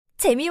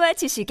재미와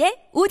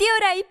지식의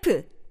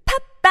오디오라이프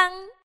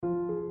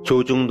팝빵.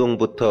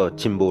 조중동부터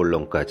진보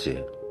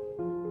언론까지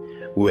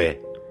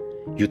왜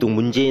유독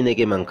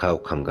문재인에게만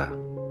가혹한가?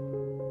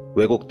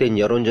 왜곡된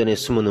여론전의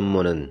숨은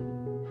음모는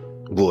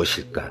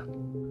무엇일까?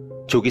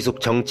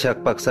 조기숙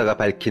정치학 박사가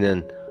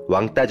밝히는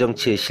왕따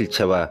정치의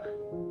실체와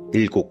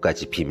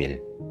 7가지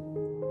비밀.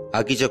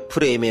 악의적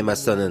프레임에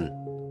맞서는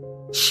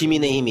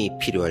시민의 힘이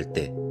필요할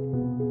때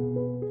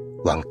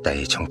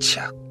왕따의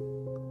정치학.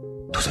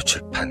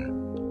 도서출판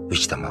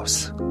위즈덤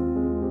하우스.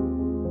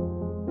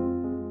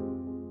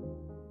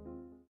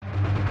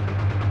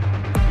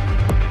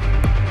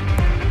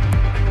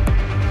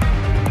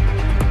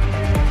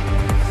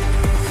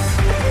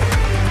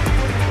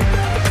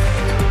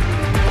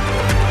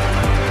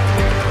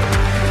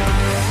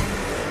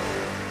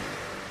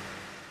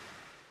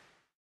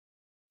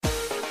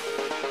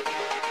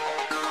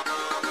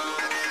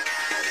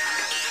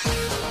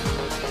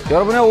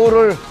 여러분의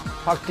오를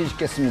확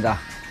뒤집겠습니다.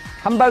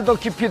 한 발 더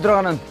깊이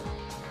들어가는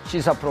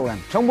시사 프로그램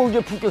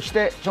정봉주의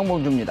품격시대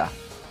정봉주입니다.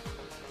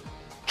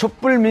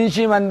 촛불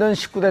민심이 만든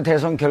 19대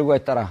대선 결과에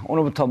따라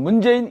오늘부터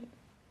문재인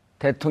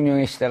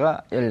대통령의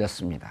시대가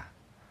열렸습니다.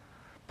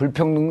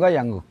 불평등과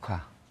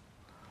양극화,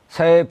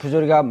 사회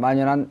부조리가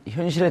만연한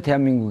현실의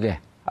대한민국에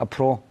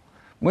앞으로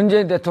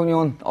문재인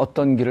대통령은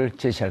어떤 길을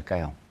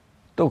제시할까요?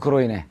 또 그로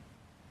인해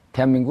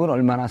대한민국은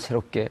얼마나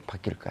새롭게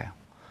바뀔까요?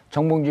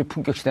 정봉주의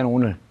품격시대는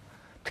오늘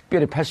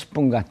특별히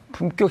 80분간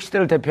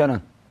품격시대를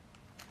대표하는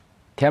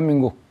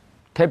대한민국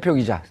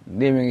대표기자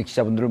 4명의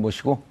기자분들을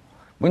모시고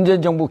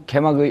문재인 정부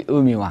개막의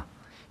의미와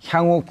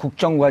향후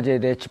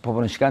국정과제에 대해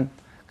짚어보는 시간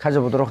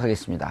가져보도록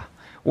하겠습니다.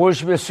 5월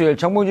 10일 수요일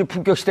정봉주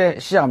품격시대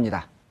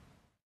시작합니다.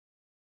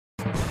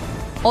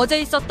 어제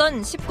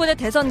있었던 19대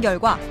대선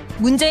결과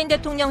문재인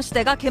대통령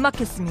시대가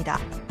개막했습니다.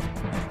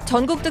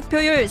 전국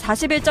득표율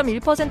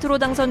 41.1%로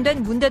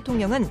당선된 문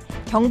대통령은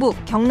경북,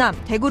 경남,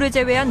 대구를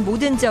제외한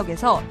모든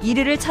지역에서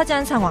 1위를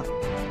차지한 상황.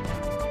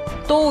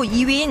 또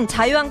 2위인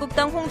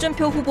자유한국당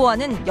홍준표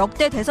후보와는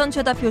역대 대선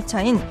최다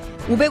표차인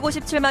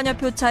 557만여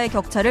표차의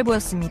격차를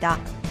보였습니다.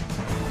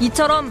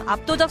 이처럼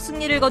압도적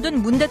승리를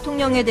거둔 문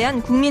대통령에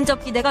대한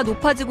국민적 기대가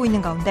높아지고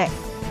있는 가운데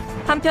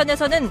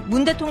한편에서는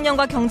문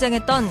대통령과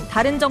경쟁했던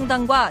다른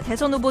정당과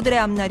대선 후보들의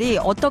앞날이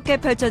어떻게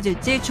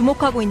펼쳐질지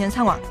주목하고 있는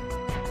상황.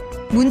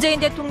 문재인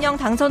대통령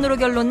당선으로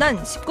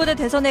결론난 19대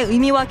대선의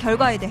의미와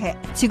결과에 대해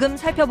지금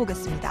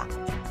살펴보겠습니다.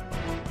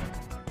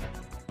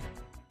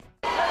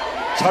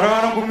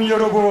 사랑하는 국민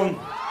여러분,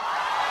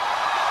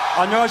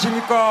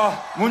 안녕하십니까?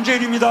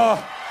 문재인입니다.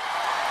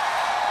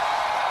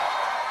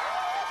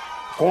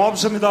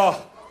 고맙습니다.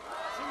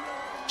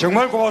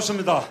 정말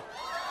고맙습니다.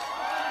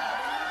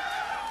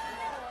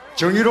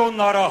 정의로운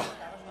나라,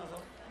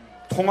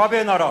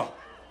 통합의 나라,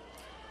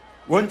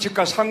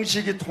 원칙과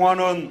상식이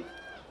통하는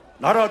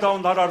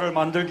나라다운 나라를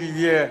만들기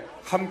위해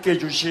함께해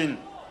주신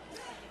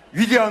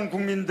위대한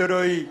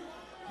국민들의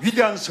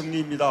위대한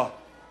승리입니다.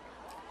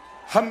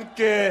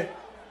 함께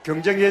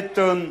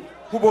경쟁했던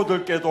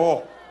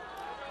후보들께도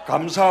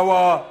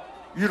감사와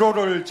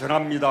위로를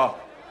전합니다.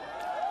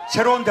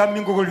 새로운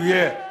대한민국을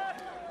위해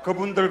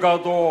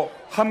그분들과도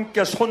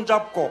함께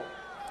손잡고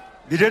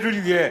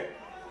미래를 위해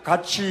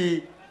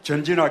같이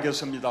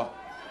전진하겠습니다.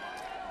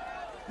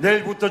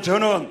 내일부터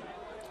저는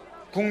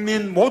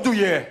국민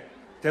모두의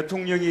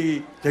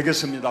대통령이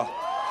되겠습니다.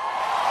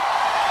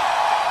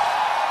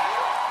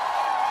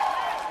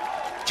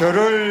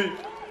 저를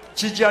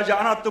지지하지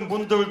않았던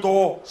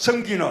분들도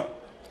섬기는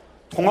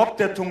통합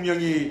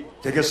대통령이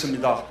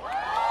되겠습니다.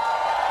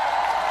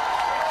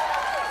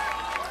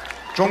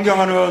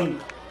 존경하는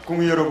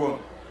국민 여러분,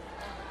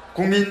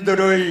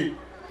 국민들의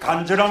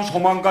간절한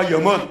소망과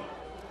염원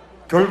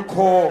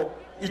결코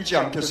잊지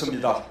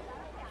않겠습니다.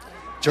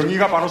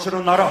 정의가 바로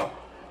서는 나라,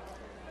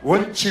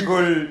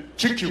 원칙을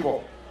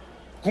지키고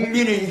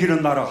국민이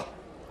이기는 나라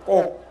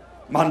꼭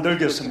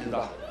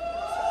만들겠습니다.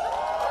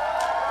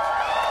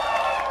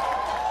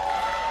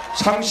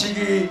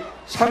 상식이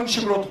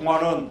상식으로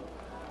통하는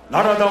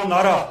나라다운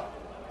나라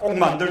꼭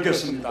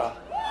만들겠습니다.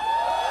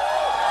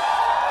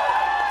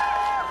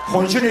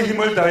 혼신의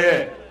힘을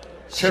다해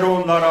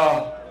새로운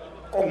나라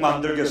꼭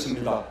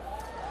만들겠습니다.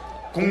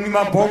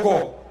 국민만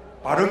보고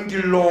바른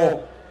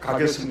길로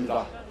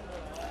가겠습니다.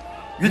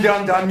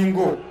 위대한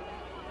대한민국,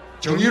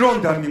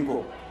 정의로운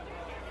대한민국,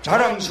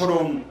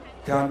 자랑스러운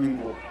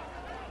대한민국,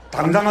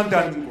 당당한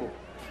대한민국,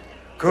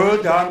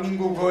 그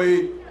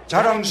대한민국의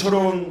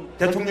자랑스러운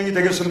대통령이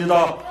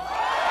되겠습니다.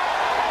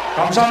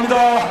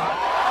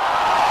 감사합니다.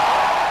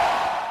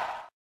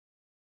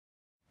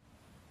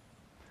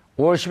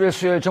 5월 10일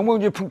수요일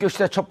정봉주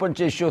품격시대 첫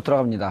번째 이슈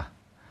들어갑니다.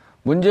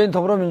 문재인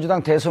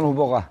더불어민주당 대선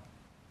후보가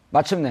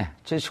마침내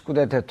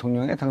제19대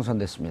대통령에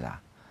당선됐습니다.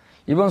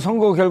 이번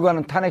선거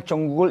결과는 탄핵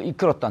정국을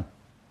이끌었던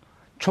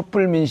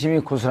촛불 민심이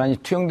고스란히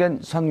투영된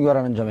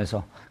선거라는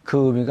점에서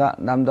그 의미가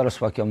남다를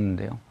수밖에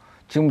없는데요.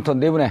 지금부터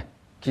네 분의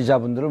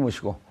기자분들을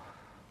모시고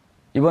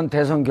이번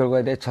대선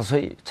결과에 대해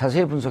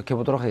자세히 분석해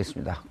보도록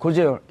하겠습니다.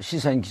 고재열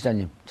시사인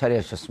기자님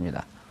자리해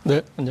주셨습니다.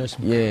 네,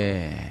 안녕하십니까.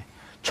 예.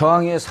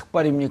 저항의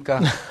삭발입니까?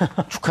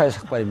 축하의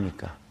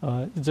삭발입니까?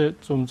 이제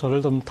좀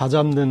저를 좀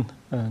다잡는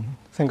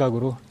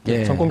생각으로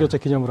예. 정권교체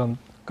기념으로 한번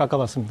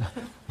깎아봤습니다.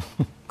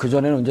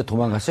 그전에는 이제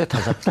도망갔어요,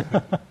 다잡게.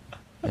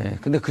 예.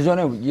 근데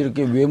그전에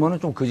이렇게 외모는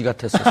좀 거지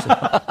같았었어요.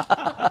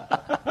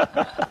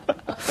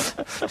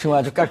 지금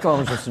아주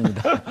깔끔하고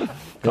좋습니다.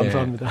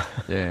 감사합니다.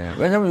 예. 예.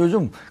 왜냐면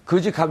요즘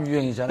거지갑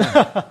유행이잖아요.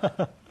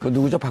 그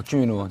누구죠?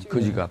 박주민 의원,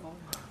 거지갑.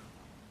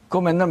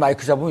 그거 맨날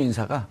마이크 잡으면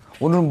인사가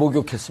오늘은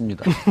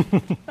목욕했습니다.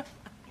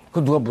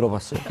 그거 누가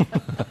물어봤어요?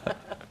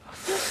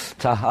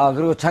 자,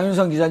 그리고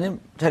장윤성 기자님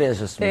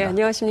자리하셨습니다. 네,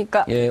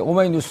 안녕하십니까. 예,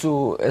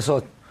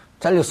 오마이뉴스에서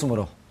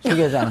잘렸으므로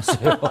소개하지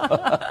않았어요.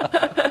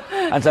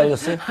 안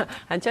잘렸어요?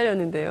 안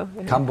잘렸는데요.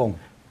 네. 감봉.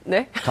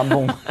 네?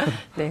 감봉.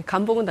 네,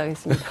 감봉은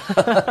당했습니다.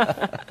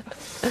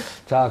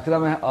 자, 그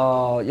다음에,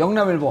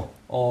 영남일보,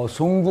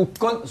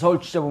 송국건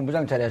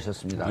서울취재본부장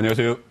자리하셨습니다.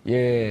 안녕하세요.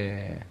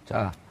 예.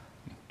 자,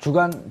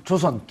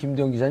 주간조선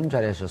김대웅 기자님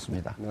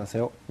자리하셨습니다.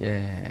 안녕하세요.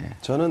 예.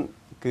 저는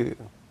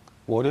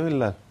월요일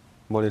날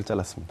머리를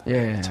잘랐습니다.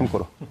 예.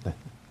 참고로. 네.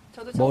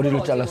 저도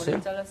머리를 잘랐어요?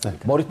 네.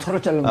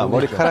 머리털을 자른 거죠?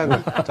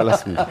 머리카락을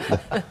잘랐습니다. 네.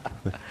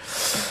 네.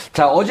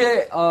 자,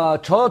 어제,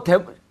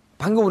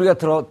 방금 우리가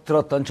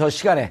들었던 저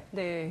시간에,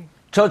 네.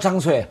 저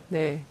장소에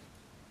네.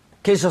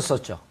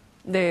 계셨었죠?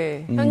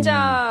 네.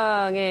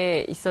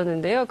 현장에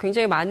있었는데요.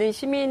 굉장히 많은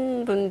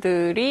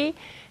시민분들이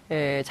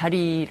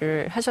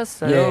자리를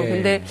하셨어요. 예.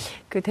 근데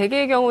그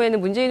대개의 경우에는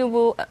문재인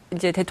후보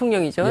이제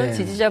대통령이죠. 예.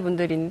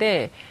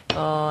 지지자분들인데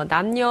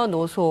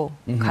남녀노소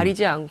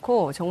가리지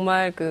않고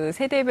정말 그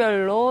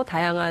세대별로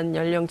다양한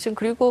연령층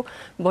그리고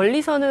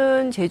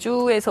멀리서는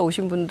제주에서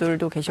오신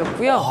분들도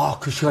계셨고요. 아,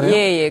 그 시간에요?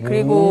 예.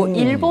 그리고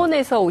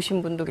일본에서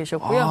오신 분도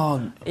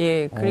계셨고요.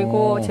 예.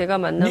 그리고 제가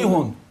만난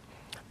니혼.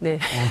 네.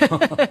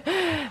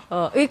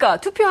 그러니까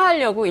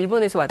투표하려고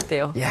일본에서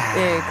왔대요. 야.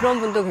 예,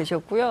 그런 분도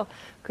계셨고요.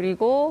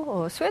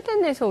 그리고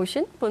스웨덴에서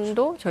오신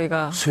분도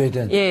저희가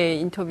스웨덴. 예,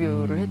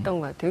 인터뷰를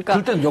했던 것 같아요. 그러니까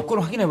그럴 때는 여권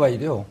확인해 봐야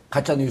돼요.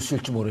 가짜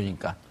뉴스일지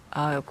모르니까.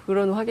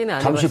 그런 확인은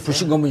안 해봤어요. 잠시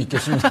불신검은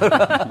있겠습니다.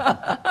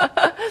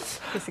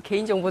 그래서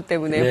개인정보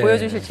때문에 예.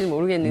 보여주실지는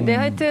모르겠는데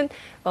하여튼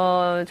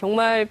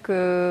정말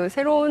그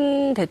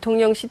새로운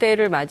대통령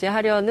시대를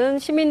맞이하려는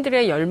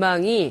시민들의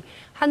열망이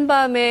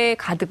한밤에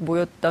가득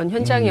모였던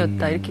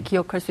현장이었다 이렇게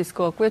기억할 수 있을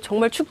것 같고요.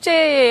 정말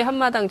축제의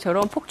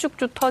한마당처럼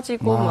폭죽도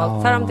터지고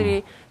막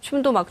사람들이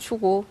춤도 막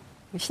추고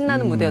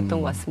신나는 무대였던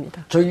것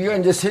같습니다. 저기가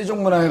이제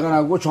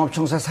세종문화회관하고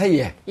종합청사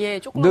사이에 예,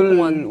 조그만 늘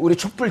공원. 우리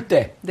촛불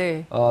때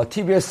네.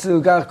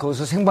 TBS가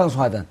거기서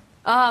생방송하던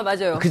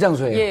맞아요. 그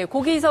장소예요. 예,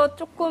 거기서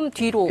조금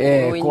뒤로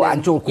예, 있는 그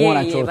안쪽으로 공원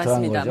안쪽으로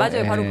맞습니다. 들어간 거죠.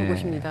 맞아요, 바로 예.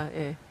 그곳입니다.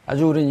 예.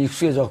 아주 우리는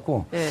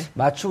익숙해졌고 예.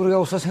 마치 우리가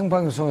거기서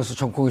생방송에서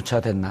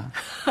정권교체가 됐나?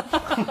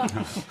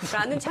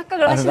 라는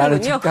착각을 나는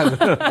하시는군요.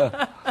 착각을.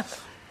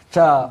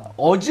 자,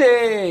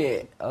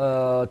 어제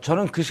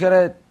저는 그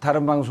시간에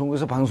다른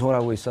방송국에서 방송을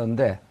하고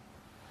있었는데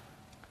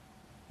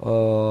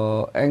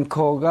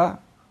앵커가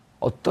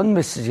어떤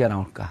메시지가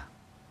나올까?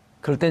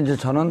 그럴 때 이제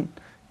저는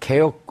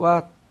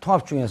개혁과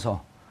통합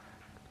중에서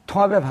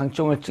통합의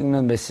방점을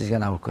찍는 메시지가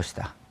나올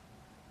것이다.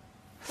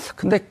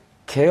 근데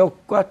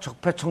개혁과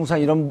적폐청산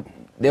이런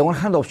내용은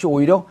하나도 없이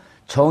오히려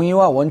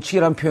정의와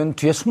원칙이라는 표현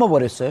뒤에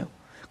숨어버렸어요.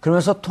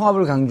 그러면서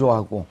통합을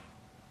강조하고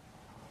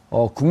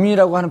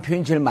국민이라고 하는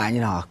표현이 제일 많이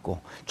나왔고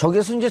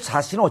저기에서 이제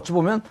자신은 어찌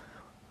보면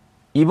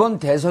이번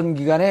대선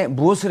기간에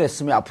무엇을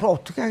했으면 앞으로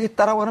어떻게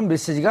하겠다라고 하는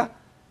메시지가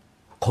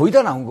거의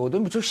다 나온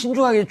거거든요. 무척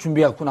신중하게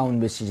준비해갖고 나온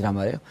메시지란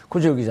말이에요.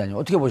 고재열 기자님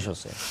어떻게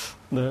보셨어요?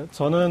 네,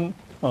 저는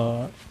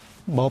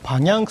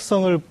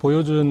방향성을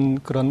보여준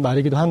그런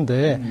말이기도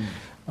한데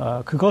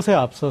그것에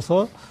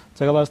앞서서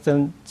제가 봤을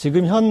때는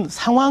지금 현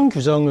상황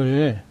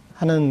규정을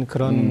하는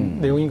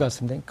그런 내용인 것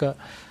같습니다.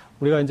 그러니까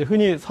우리가 이제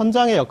흔히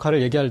선장의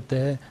역할을 얘기할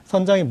때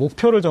선장이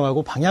목표를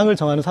정하고 방향을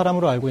정하는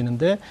사람으로 알고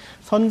있는데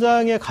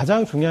선장의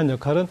가장 중요한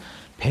역할은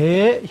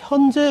배의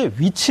현재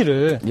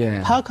위치를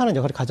예. 파악하는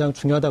역할이 가장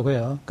중요하다고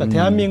해요. 그러니까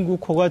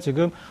대한민국 호가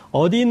지금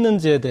어디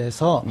있는지에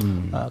대해서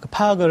그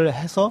파악을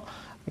해서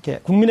이렇게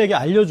국민에게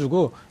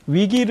알려주고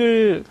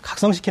위기를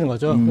각성시키는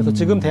거죠. 그래서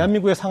지금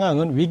대한민국의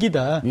상황은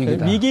위기다.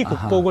 위기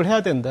극복을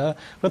해야 된다.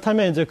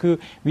 그렇다면 이제 그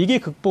위기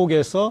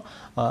극복에서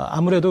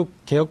아무래도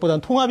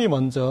개혁보다는 통합이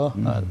먼저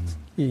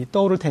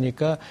떠오를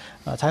테니까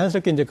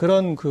자연스럽게 이제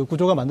그런 그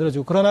구조가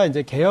만들어지고 그러나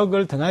이제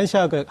개혁을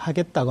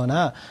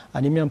등한시하겠다거나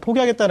아니면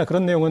포기하겠다는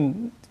그런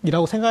내용은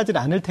이라고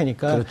생각하지는 않을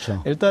테니까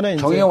그렇죠. 일단은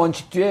이제 정의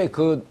원칙 뒤에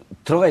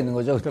들어가 있는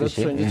거죠. 그 그렇죠.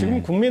 뜻이. 이제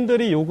지금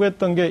국민들이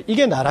요구했던 게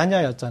이게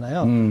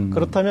나라냐였잖아요.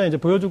 그렇다면 이제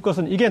보여줄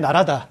것은 이게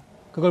나라다.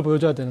 그걸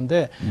보여줘야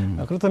되는데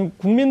그렇다면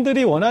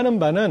국민들이 원하는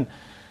바는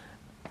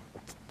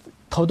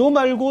더도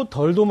말고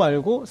덜도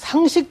말고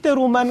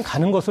상식대로만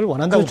가는 것을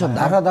원한다고 그렇죠. 봐요.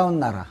 나라다운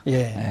나라.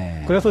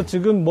 예. 그래서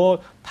지금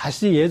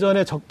다시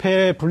예전에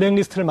적폐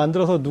블랙리스트를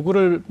만들어서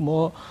누구를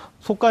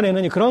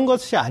속가내느니 그런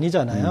것이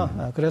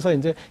아니잖아요. 그래서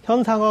이제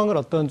현 상황을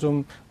어떤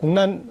좀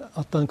국난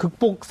어떤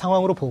극복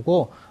상황으로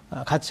보고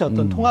같이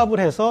어떤 통합을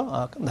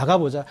해서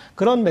나가보자.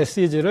 그런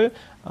메시지를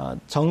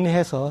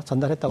정리해서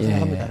전달했다고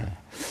생각합니다.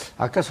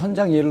 아까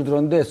선장 예를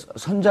들었는데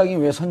선장이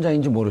왜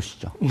선장인지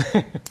모르시죠?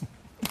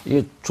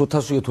 이게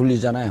조타수에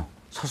돌리잖아요.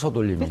 서서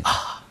돌립니다.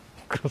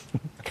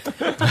 그렇습니다.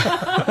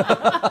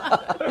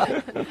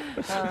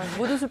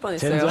 못 웃을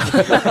뻔했어요.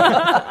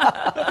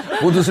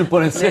 못 웃을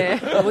뻔했어요?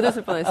 네, 못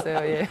웃을 뻔했어요.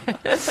 예.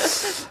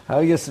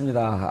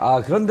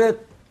 알겠습니다. 그런데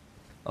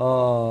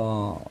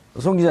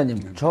송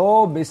기자님,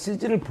 저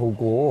메시지를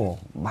보고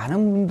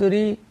많은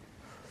분들이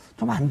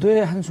좀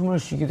안도의 한숨을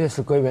쉬기도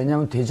했을 거예요.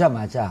 왜냐하면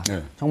되자마자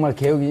정말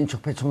개혁이니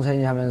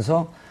적폐청산이니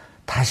하면서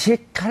다시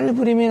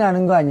칼부림이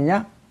나는 거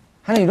아니냐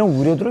하는 이런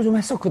우려들을 좀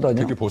했었거든요.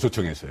 특히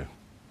보수청에서요.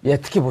 예,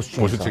 특히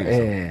보수청에서.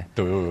 예.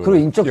 그리고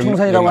인적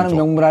청산이라고 하는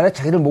명분 아래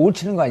자기들 목을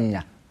치는 거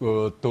아니냐.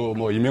 또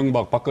뭐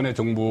이명박 박근혜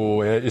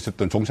정부에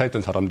있었던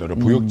종사했던 사람들을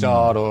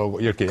부역자로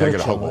이렇게 그렇죠.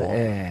 이야기를 하고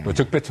또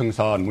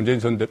적폐청산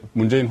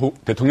문재인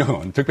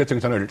대통령은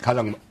적폐청산을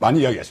가장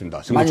많이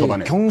이야기했습니다. 선거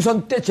초반에.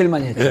 경선 때 제일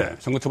많이 했죠. 예,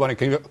 선거 초반에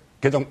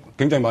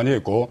굉장히 많이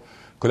했고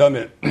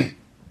그다음에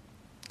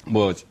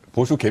뭐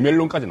보수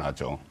개멸론까지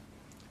나왔죠.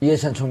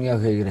 이해찬 총리가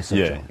그 얘기를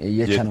했었죠.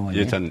 이해찬 의원이.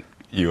 이해찬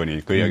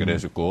의원이 그 이야기를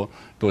했었고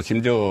또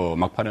심지어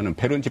막판에는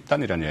패륜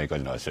집단이라는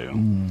이야기까지 나왔어요.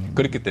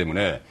 그렇기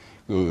때문에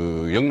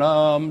그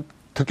영남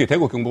특히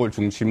대구 경북을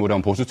중심으로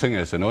한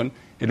보수층에서는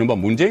이른바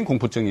문재인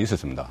공포증이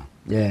있었습니다.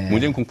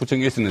 문재인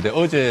공포증이 있었는데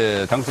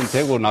어제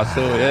당선되고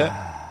나서의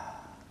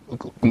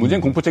문재인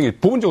공포증이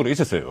부분적으로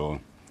있었어요.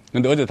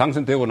 그런데 어제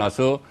당선되고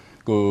나서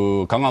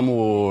그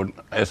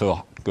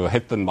강화문에서 그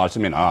했던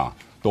말씀이나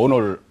또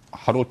오늘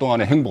하루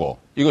동안의 행보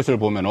이것을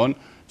보면은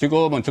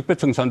지금은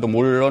적폐청산도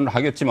물론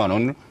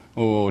하겠지만은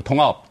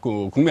통합,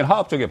 국민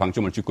화합 쪽에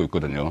방점을 찍고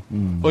있거든요.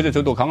 어제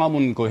저도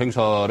강화문 그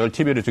행사를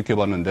TV를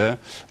지켜봤는데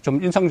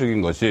좀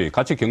인상적인 것이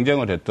같이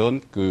경쟁을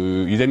했던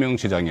그 이재명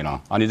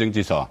시장이나 안희정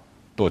지사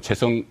또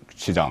최성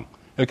시장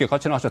이렇게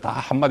같이 나와서 다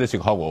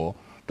한마디씩 하고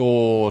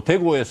또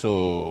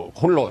대구에서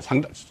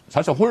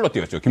사실 홀로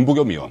뛰었죠.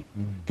 김부겸 의원.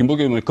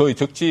 김부겸 의원 거의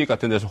적지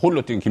같은 데서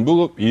홀로 뛴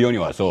김부겸 의원이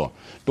와서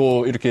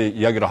또 이렇게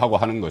이야기를 하고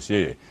하는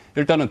것이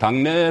일단은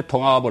당내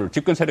통합을,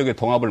 집권 세력의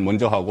통합을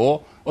먼저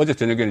하고 어제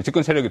저녁에는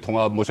집권 세력의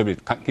통합 모습이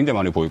굉장히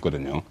많이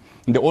보였거든요.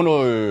 근데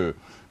오늘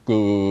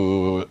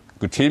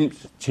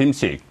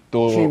취임식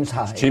또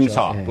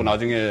취임사 또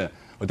나중에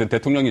어떤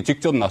대통령이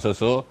직접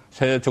나서서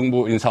새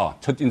정부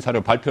첫 인사를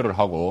발표를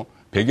하고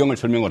배경을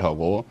설명을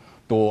하고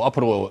또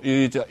앞으로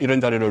이런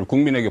자리를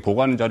국민에게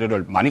보고하는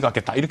자리를 많이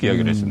갖겠다 이렇게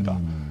이야기를 했습니다.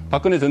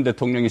 박근혜 전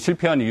대통령이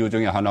실패한 이유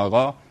중에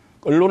하나가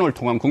언론을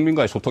통한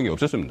국민과의 소통이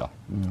없었습니다.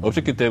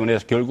 없었기 때문에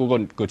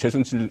결국은 그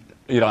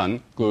최순실이란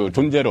그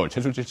존재를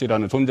최순실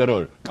씨라는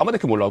존재를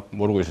까마득히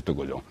모르고 있었던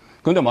거죠.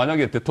 그런데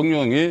만약에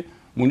대통령이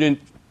문재인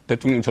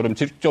대통령처럼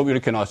직접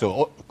이렇게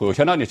나와서 그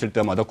현안이 있을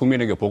때마다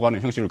국민에게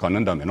보고하는 형식을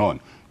갖는다면은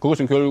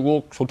그것은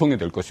결국 소통이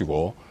될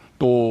것이고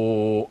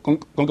또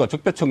그러니까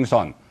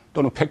적폐청산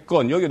또는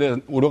패권 여기에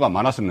대한 우려가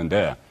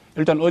많았었는데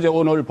일단 어제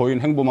오늘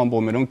보인 행보만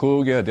보면은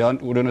거기에 대한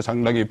우려는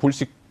상당히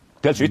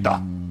불식될 수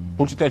있다.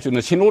 불식될 수 있는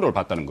신호를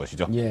봤다는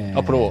것이죠.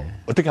 앞으로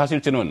어떻게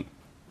하실지는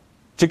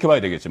지켜봐야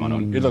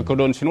되겠지만은 일단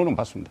그런 신호는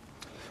봤습니다.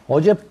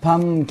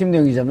 어젯밤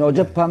김대영 기자님,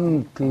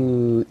 어젯밤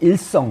그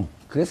일성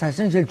그게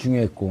사실은 제일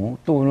중요했고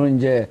또 오늘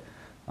이제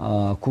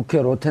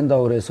국회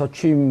로텐다울에서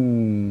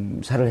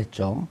취임사를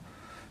했죠.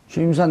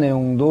 취임사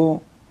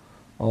내용도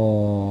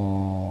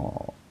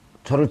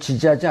저를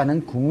지지하지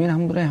않은 국민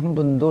한 분에 한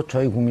분도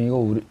저희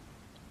국민이고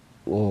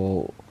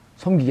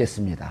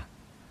섬기겠습니다.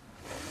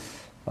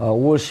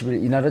 5월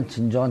 10일 이날은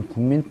진정한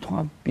국민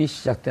통합이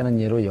시작되는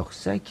예로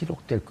역사에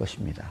기록될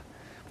것입니다.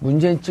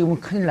 문재인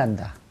찍으면 큰일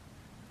난다.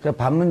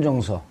 그러니까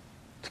반문정서,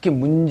 특히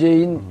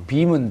문재인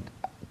비문,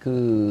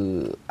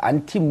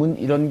 안티문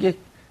이런 게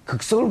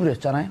극성을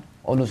부렸잖아요.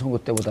 어느 선거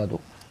때보다도.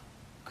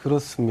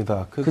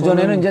 그렇습니다.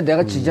 그전에는 이제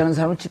내가 지지하는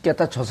사람을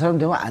찍겠다. 저 사람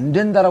되면 안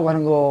된다라고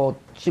하는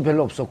것이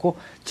별로 없었고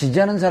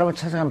지지하는 사람을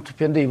찾아가는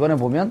투표인데 이번에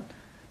보면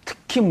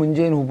특히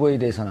문재인 후보에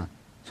대해서는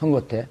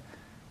선거 때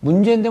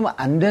문재인 되면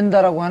안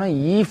된다라고 하는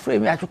이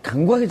프레임이 아주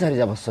강하게 자리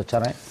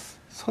잡았었잖아요.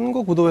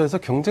 선거 구도에서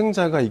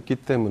경쟁자가 있기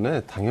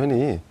때문에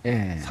당연히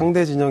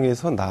상대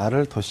진영에서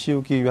나를 더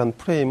씌우기 위한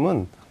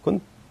프레임은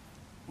그건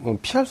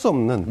피할 수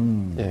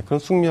없는 그런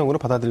숙명으로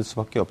받아들일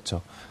수밖에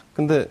없죠.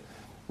 근데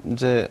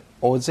이제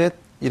어제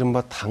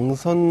이른바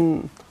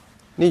당선이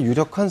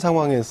유력한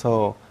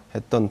상황에서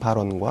했던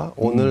발언과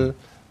오늘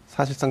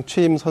사실상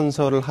취임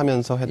선서를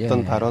하면서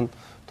했던 발언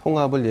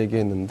통합을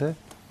얘기했는데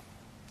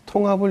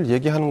통합을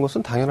얘기하는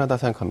것은 당연하다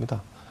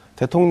생각합니다.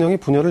 대통령이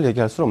분열을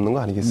얘기할 수는 없는 거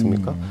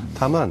아니겠습니까?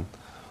 다만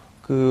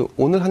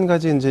오늘 한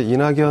가지 이제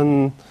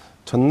이낙연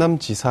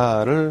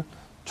전남지사를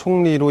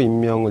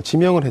총리로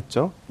지명을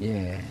했죠.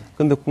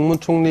 그런데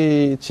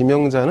국무총리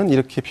지명자는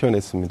이렇게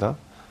표현했습니다.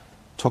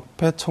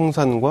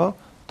 적폐청산과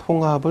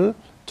통합을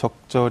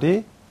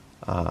적절히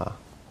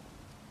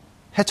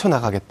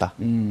헤쳐나가겠다.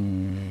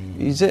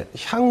 이제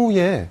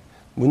향후에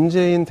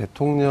문재인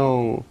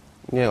대통령의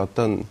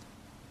어떤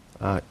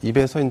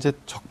입에서 이제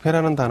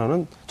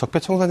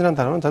적폐청산이라는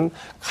단어는 저는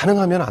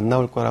가능하면 안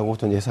나올 거라고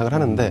저는 예상을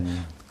하는데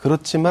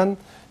그렇지만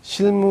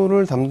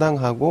실무를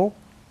담당하고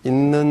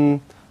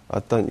있는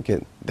어떤 이렇게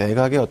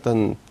내각의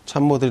어떤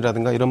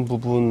참모들이라든가 이런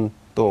부분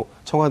또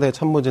청와대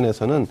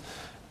참모진에서는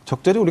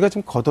적절히 우리가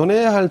지금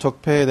걷어내야 할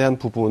적폐에 대한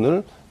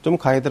부분을 좀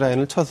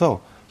가이드라인을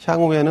쳐서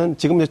향후에는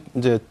지금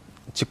이제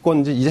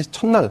집권지 이제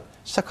첫날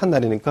시작한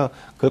날이니까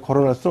그걸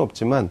거론할 수는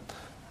없지만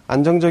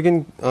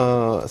안정적인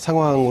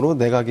상황으로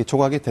내각이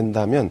조각이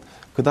된다면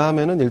그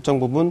다음에는 일정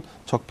부분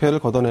적폐를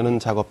걷어내는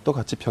작업도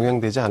같이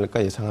병행되지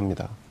않을까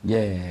예상합니다.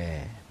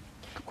 예.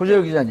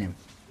 고재열 기자님.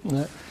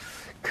 네.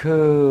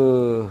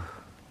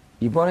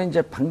 이번에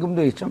이제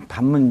방금도 얘기했지만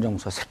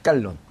반문정서,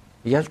 색깔론.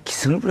 이게 아주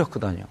기승을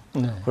부렸거든요.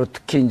 네. 그리고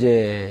특히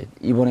이제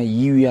이번에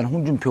 2위한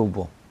홍준표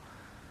후보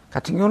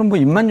같은 경우는 뭐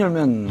입만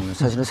열면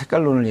사실은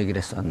색깔론을 얘기를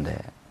했었는데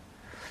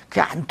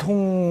그게 안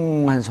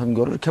통한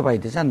선거를 이렇게 봐야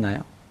되지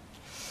않나요?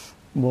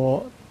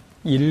 뭐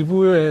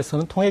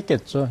일부에서는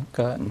통했겠죠.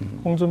 그러니까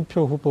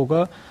홍준표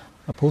후보가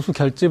보수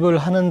결집을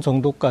하는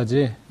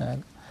정도까지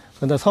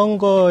그런데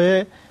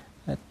선거에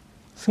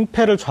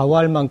승패를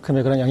좌우할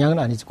만큼의 그런 영향은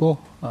아니고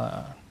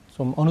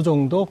좀 어느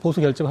정도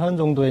보수 결집을 하는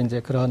정도의 이제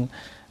그런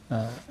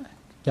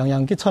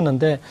영향을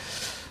끼쳤는데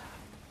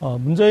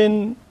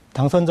문재인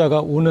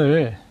당선자가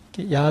오늘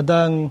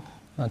야당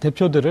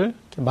대표들을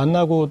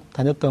만나고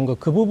다녔던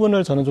그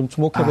부분을 저는 좀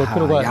주목해 볼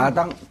필요가.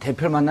 야당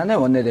대표를 만나네,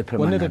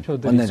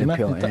 원내대표들이지만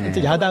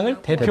일단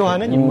야당을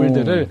대표하는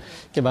인물들을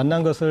이렇게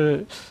만난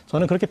것을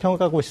저는 그렇게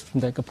평가하고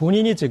싶습니다. 그러니까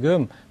본인이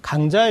지금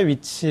강자의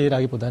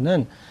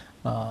위치라기보다는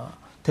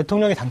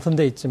대통령이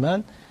당선돼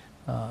있지만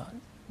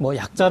뭐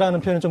약자라는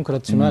표현은 좀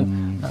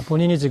그렇지만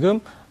본인이 지금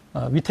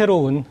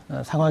위태로운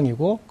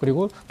상황이고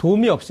그리고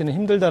도움이 없이는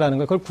힘들다라는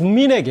걸 그걸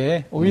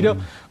국민에게 오히려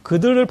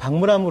그들을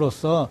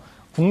방문함으로써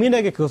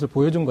국민에게 그것을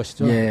보여준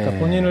것이죠. 예. 그러니까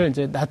본인을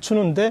이제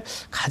낮추는데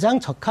가장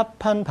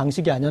적합한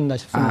방식이 아니었나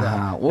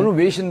싶습니다. 오늘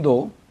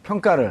외신도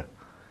평가를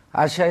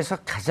아시아에서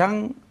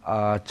가장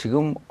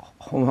지금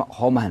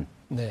험한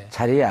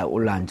자리에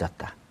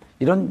올라앉았다.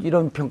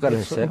 이런 평가를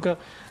했어요.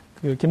 그러니까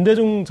그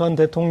김대중 전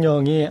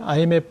대통령이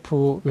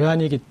IMF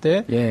외환위기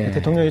때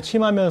대통령이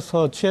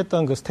취임하면서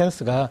취했던 그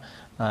스탠스가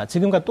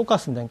지금과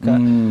똑같습니다.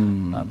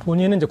 그러니까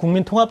본인은 이제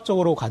국민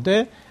통합적으로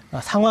가되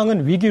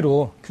상황은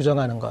위기로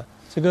규정하는 것.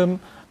 지금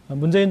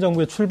문재인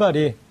정부의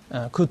출발이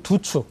그 두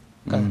축,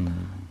 그러니까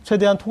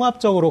최대한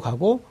통합적으로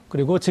가고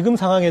그리고 지금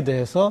상황에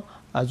대해서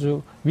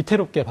아주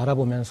위태롭게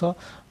바라보면서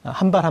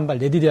한 발 한 발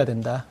내디뎌야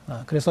된다.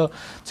 그래서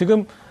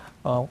지금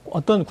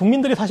어떤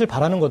국민들이 사실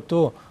바라는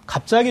것도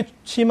갑자기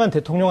취임한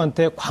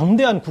대통령한테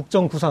광대한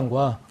국정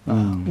구상과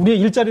우리의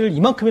일자리를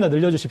이만큼이나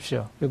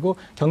늘려주십시오. 그리고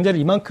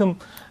경제를 이만큼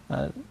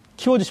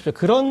키워주십시오.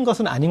 그런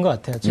것은 아닌 것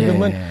같아요.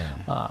 지금은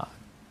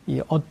이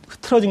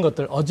흐트러진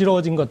것들,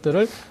 어지러워진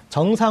것들을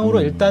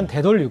정상으로 일단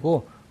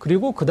되돌리고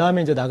그리고 그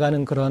다음에 이제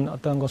나가는 그런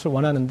어떤 것을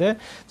원하는데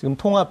지금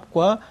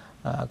통합과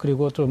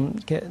그리고 좀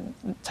이렇게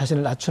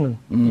자신을 낮추는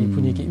이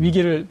분위기,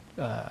 위기를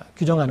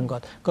규정하는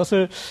것,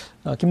 그것을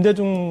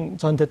김대중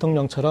전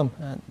대통령처럼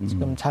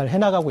지금 잘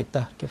해나가고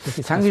있다 이렇게 볼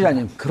수 있습니다. 장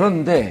기자님,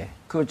 그런데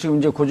지금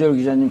이제 고재열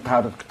기자님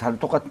다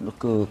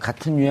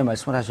같은 류의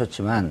말씀을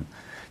하셨지만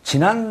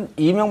지난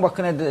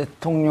이명박근혜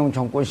대통령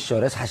정권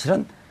시절에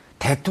사실은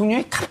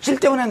대통령의 갑질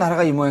때문에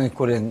나라가 이 모양이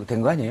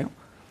된 거 아니에요?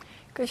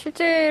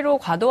 실제로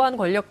과도한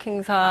권력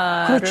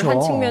행사를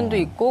한 측면도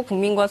있고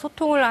국민과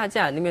소통을 하지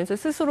않으면서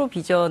스스로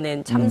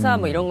빚어낸 참사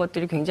뭐 이런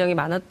것들이 굉장히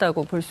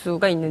많았다고 볼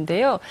수가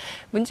있는데요.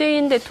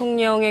 문재인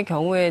대통령의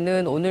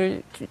경우에는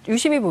오늘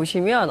유심히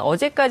보시면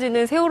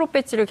어제까지는 세월호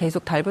배지를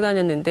계속 달고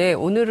다녔는데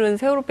오늘은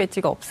세월호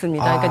배지가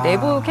없습니다. 그러니까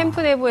내부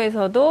캠프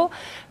내부에서도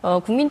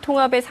국민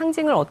통합의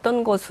상징을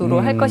어떤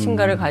것으로 할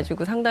것인가를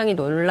가지고 상당히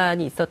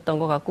논란이 있었던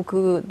것 같고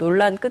그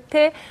논란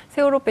끝에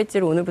세월호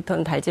배지를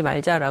오늘부터는 달지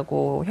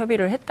말자라고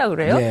협의를 했다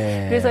그래요.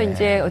 그래서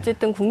이제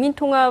어쨌든 국민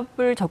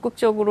통합을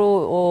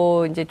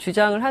적극적으로 이제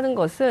주장을 하는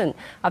것은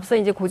앞서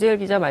이제 고재열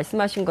기자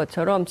말씀하신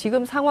것처럼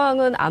지금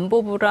상황은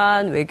안보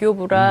불안, 외교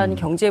불안,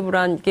 경제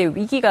불안, 이게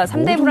위기가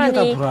 3대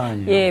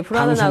불안이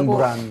불안은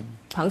하고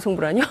방송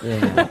불안이요?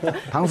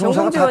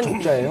 방송사가 다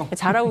적자예요.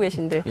 잘하고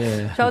계신데.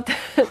 저 어떤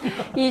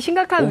이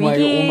심각한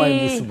위기.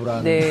 오마이뉴스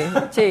불안. 네,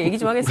 제 얘기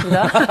좀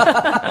하겠습니다.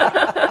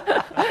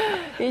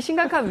 이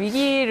심각한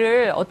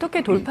위기를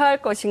어떻게 돌파할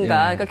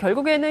것인가. 그러니까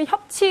결국에는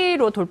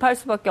협치로 돌파할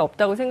수밖에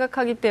없다고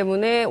생각하기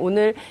때문에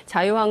오늘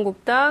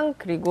자유한국당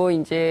그리고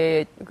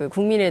이제 그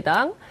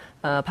국민의당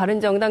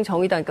바른정당,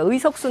 정의당, 그러니까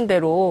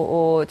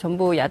의석순대로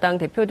전부 야당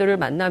대표들을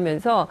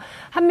만나면서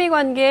한미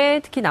관계,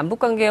 특히 남북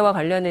관계와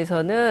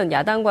관련해서는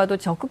야당과도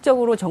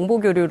적극적으로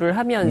정보 교류를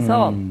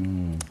하면서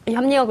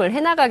협력을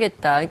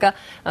해나가겠다. 그러니까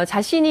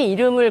자신이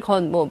이름을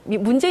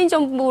문재인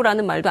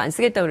정부라는 말도 안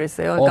쓰겠다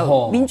그랬어요.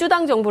 그러니까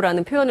민주당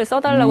정부라는 표현을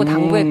써달라고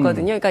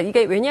당부했거든요. 그러니까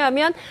이게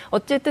왜냐하면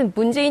어쨌든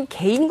문재인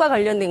개인과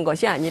관련된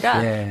것이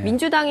아니라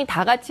민주당이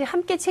다 같이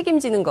함께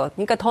책임지는 것.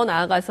 그러니까 더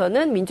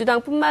나아가서는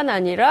민주당뿐만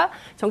아니라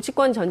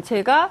정치권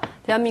전체가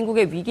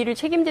대한민국의 위기를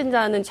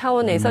책임진다는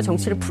차원에서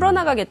정치를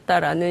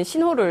풀어나가겠다라는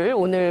신호를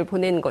오늘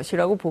보낸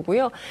것이라고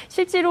보고요.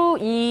 실제로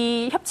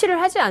이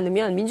협치를 하지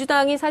않으면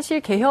민주당이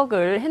사실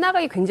개혁을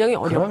해나가기 굉장히 굉장히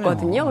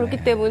어렵거든요. 그럼요.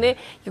 그렇기 때문에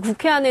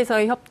국회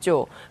안에서의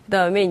협조,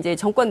 그다음에 이제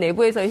정권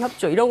내부에서의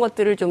협조 이런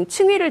것들을 좀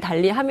층위를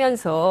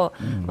달리하면서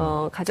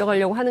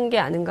가져가려고 하는 게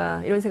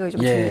아닌가 이런 생각이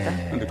좀 듭니다.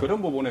 그런데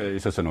그런 부분에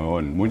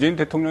있어서는 문재인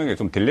대통령에게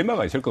좀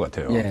딜레마가 있을 것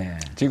같아요. 예.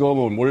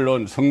 지금은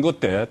물론 선거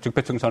때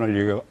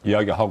적폐청산을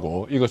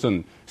이야기하고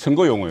이것은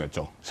선거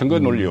용어였죠. 선거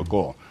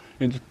논리였고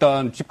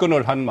일단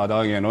집권을 한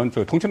마당에는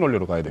저 통치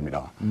논리로 가야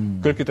됩니다.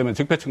 그렇기 때문에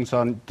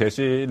적폐청산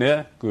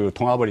대신에 그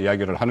통합을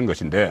이야기를 하는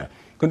것인데,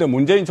 근데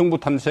문재인 정부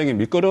탄생의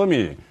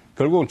밑거름이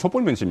결국은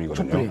촛불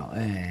민심이거든요.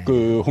 예.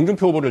 그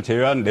홍준표 후보를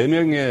제외한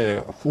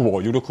 4명의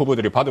후보, 유력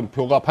후보들이 받은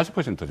표가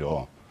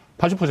 80%죠.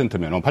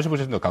 80%면은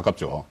 80%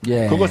 가깝죠.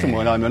 예. 그것은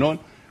뭐냐면은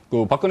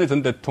그 박근혜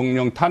전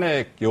대통령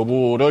탄핵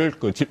여부를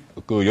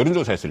그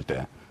여론조사했을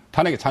때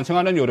탄핵에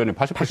찬성하는 여론이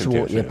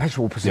 80%였어요. 예,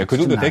 85%. 예, 그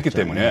정도 됐기 나왔죠.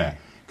 때문에 예.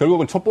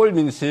 결국은 촛불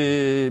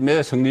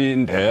민심의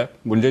승리인데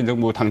문재인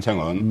정부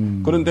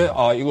탄생은 그런데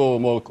이거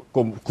뭐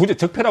굳이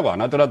적폐라고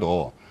안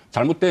하더라도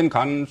잘못된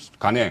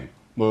간행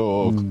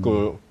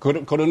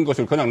그런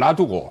것을 그냥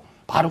놔두고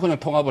바로 그냥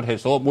통합을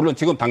해서 물론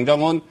지금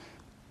당장은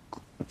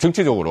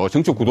정치적으로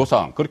정치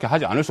구도상 그렇게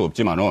하지 않을 수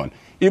없지만은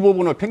이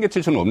부분을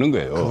팽개칠 수는 없는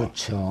거예요.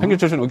 그렇죠.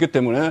 팽개칠 수는 없기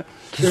때문에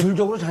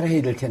기술적으로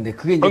잘해야 될 텐데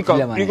그게 이제 그러니까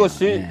딜레마네요.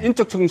 이것이 예.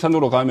 인적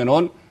청산으로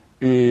가면은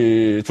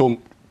좀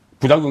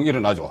부작용이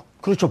일어나죠.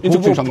 그렇죠.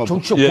 인적 청산만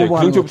정치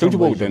보복이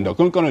된다. 된다.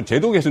 그러니까는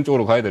제도 개선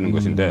쪽으로 가야 되는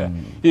것인데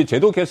이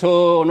제도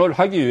개선을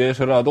하기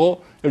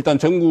위해서라도 일단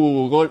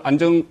전국을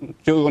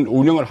안정적인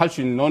운영을 할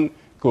수 있는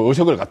그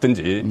의석을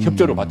갖든지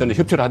협조를 받든지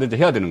협치를 하든지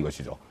해야 되는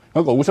것이죠.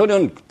 그러니까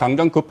우선은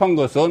당장 급한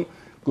것은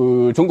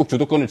그 전국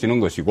주도권을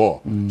지는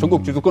것이고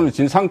전국 주도권을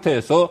진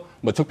상태에서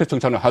뭐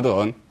적폐청산을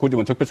하든 굳이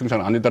뭐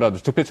적폐청산은 아니더라도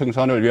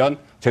적폐청산을 위한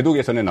제도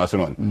개선에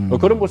나서는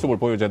그런 모습을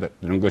보여줘야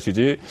되는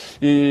것이지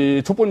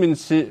이 촛불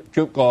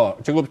민심과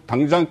지금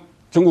당장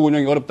전국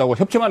운영이 어렵다고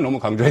협치만 너무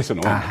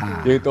강조해서는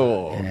이게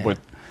또 뭐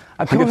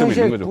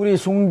평상시에 우리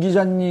송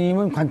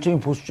기자님은 관점이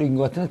보수적인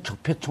것 같은데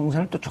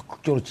적폐청산을 또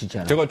적극적으로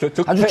지지하는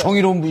아주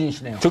정의로운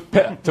분이시네요.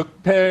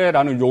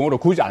 적폐라는 용어로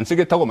굳이 안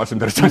쓰겠다고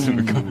말씀드렸지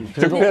않습니까?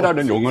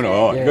 적폐라는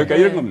용어는 그러니까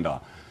이런 겁니다.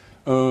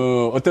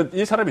 어떤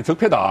이 사람이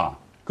적폐다.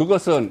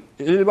 그것은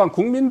일반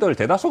국민들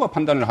대다수가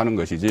판단을 하는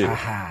것이지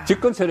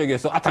집권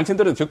세력에서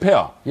당신들은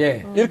적폐야.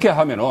 이렇게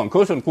하면은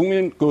그것은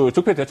국민 그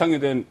적폐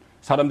대상이 된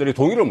사람들이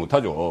동의를 못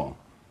하죠.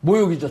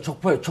 모욕이죠.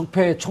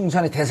 적폐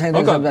청산의 대상이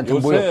된 사람들한테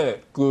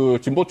요새 모욕.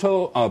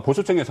 그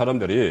보수층의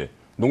사람들이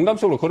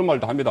농담식으로 그런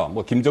말도 합니다.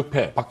 뭐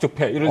김적폐,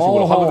 박적폐 이런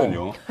식으로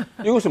하거든요.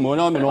 이것이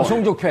뭐냐면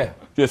송적폐.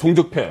 예,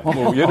 송적폐.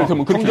 뭐 예를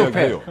들면 그렇게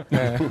이야기해요.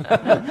 네.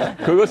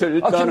 그것을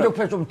일단은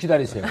김적폐 좀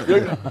기다리세요.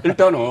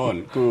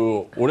 일단은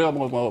그 우리가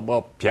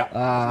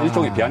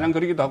일종의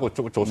비아냥거리기도 하고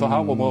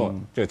조소하고 뭐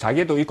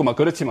자기도 있고 막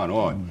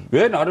그렇지만은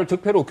왜 나를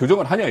적폐로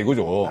규정을 하냐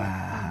이거죠.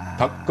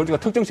 그러니까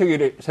특정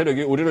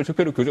세력이 우리를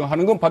적폐로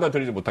규정하는 건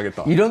받아들이지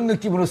못하겠다. 이런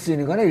느낌으로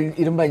쓰이는 거는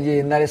이른바 이제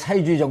옛날에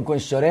사회주의 정권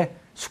시절에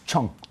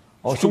숙청,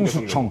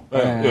 중수청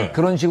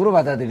그런 식으로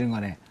받아들이는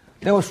거네.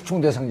 내가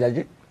숙청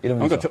대상자지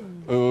이러면서.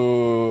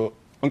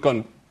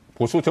 그러니까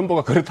보수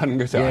전부가 그렇다는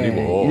것이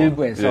아니고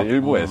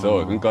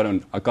일부에서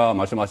그러니까는 아까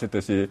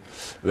말씀하셨듯이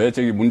왜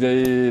저기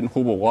문재인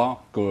후보가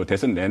그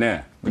대선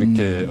내내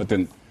그렇게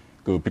어떤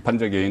그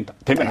비판적인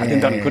되면 안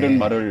된다는 그런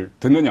말을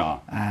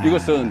듣느냐.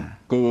 이것은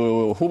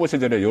그 후보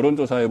시절에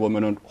여론조사에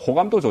보면은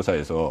호감도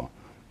조사에서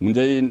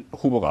문재인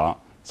후보가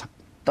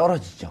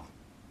떨어지죠.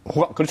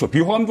 그렇죠.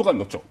 비호감도가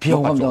높죠.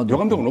 비호감도가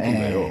높은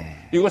거예요.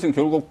 이것은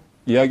결국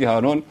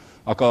이야기하는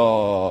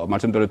아까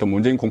말씀드렸던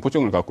문재인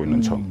공포증을 갖고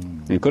있는 척.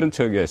 그런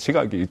척의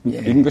시각이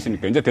있는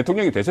것이니까 이제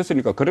대통령이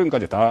되셨으니까 그런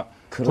것까지 다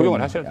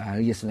포용을 하셔야 돼요.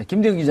 알겠습니다.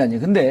 김대영 기자님.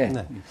 근데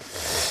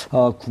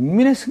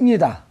국민의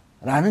승리다.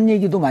 라는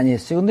얘기도 많이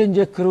했어요. 근데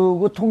이제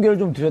그러고 통계를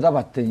좀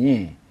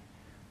들여다봤더니,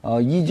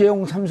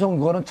 이재용 삼성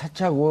그거는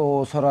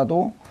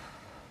차차고서라도,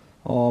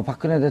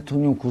 박근혜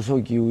대통령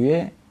구속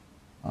이후에,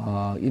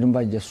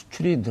 이른바 이제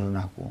수출이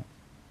늘어나고,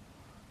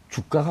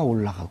 주가가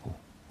올라가고,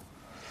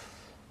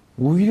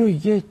 오히려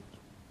이게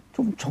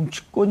좀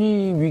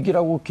정치권이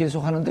위기라고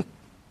계속 하는데,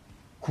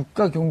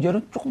 국가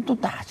경제는 조금 더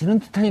나아지는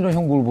듯한 이런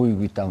형국을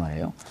보이고 있단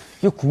말이에요.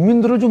 이게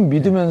국민들을 좀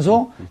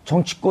믿으면서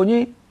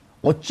정치권이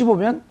어찌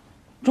보면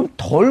좀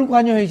덜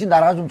관여해야지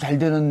나라가 좀 잘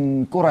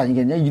되는 꼴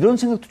아니겠냐 이런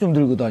생각도 좀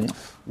들거든요.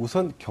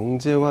 우선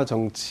경제와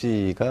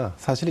정치가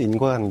사실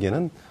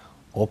인과관계는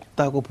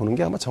없다고 보는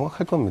게 아마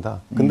정확할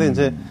겁니다. 근데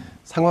이제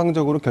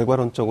상황적으로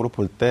결과론적으로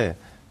볼 때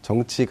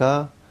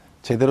정치가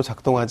제대로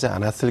작동하지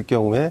않았을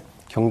경우에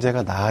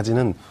경제가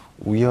나아지는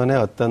우연의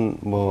어떤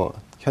뭐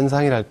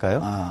현상이랄까요?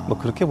 뭐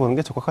그렇게 보는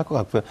게 적합할 것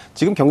같고요.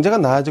 지금 경제가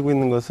나아지고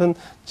있는 것은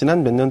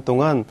지난 몇 년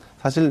동안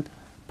사실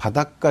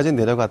바닥까지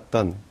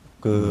내려갔던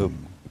그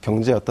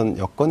경제 어떤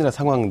여건이나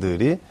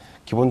상황들이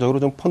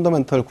기본적으로 좀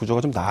펀더멘털 구조가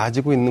좀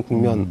나아지고 있는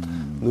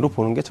국면으로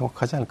보는 게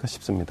정확하지 않을까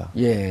싶습니다.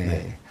 예.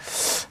 네.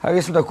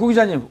 알겠습니다. 구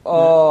기자님,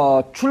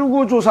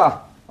 출구조사를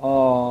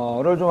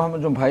좀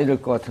한번 좀 봐야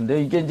될 것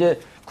같은데, 이게 이제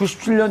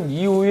 97년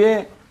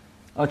이후에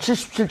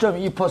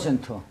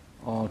 77.2%,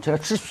 제가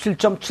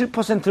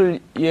 77.7%를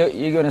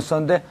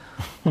예견했었는데,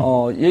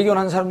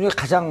 예견한 사람 중에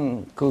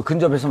가장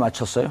근접해서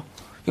맞췄어요.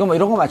 이거 뭐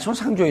이런 거 맞추면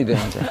상 줘야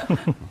되는데.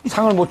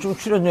 상을 못 주면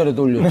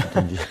출연료라도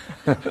올려주든지.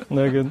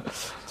 네,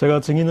 제가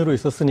증인으로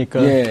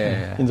있었으니까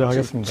예,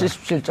 인정하겠습니다.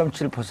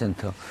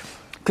 77.7%.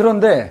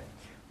 그런데,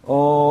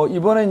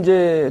 이번에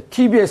이제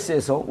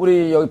TBS에서,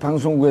 우리 여기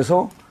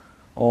방송국에서,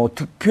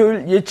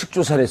 득표율 예측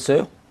조사를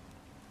했어요.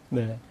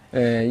 네.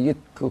 예, 이게,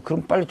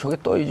 그럼 빨리 저게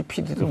떠야지.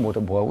 PD들 뭐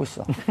하고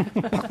있어.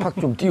 팍팍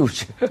좀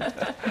띄우지.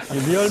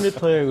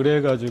 리얼미터에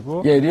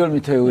의뢰해가지고. 예,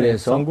 리얼미터에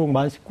의뢰해서. 전국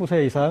만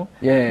 19세 이상.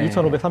 예.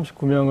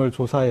 2,539명을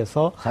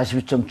조사해서.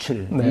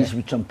 42.7, 네.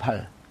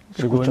 22.8,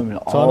 그리고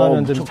 19.1.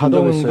 전화면접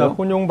자동응답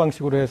혼용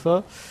방식으로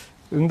해서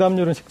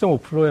응답률은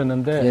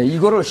 10.5%였는데. 예,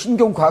 이거를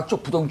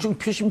신경과학적 부동증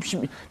표심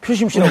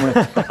실험을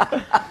했다.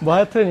 뭐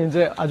하여튼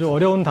이제 아주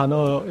어려운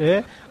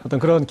단어의 어떤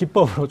그런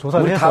기법으로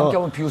조사를 우리 해서. 다음 게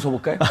한번 비웃어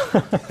볼까요?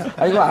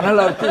 이거 안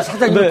하려고 했더니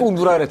사장님이 꼭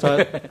누라 그랬죠.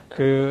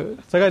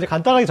 제가 이제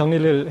간단하게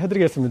정리를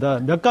해드리겠습니다.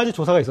 몇 가지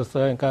조사가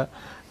있었어요. 그러니까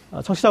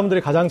청취자분들이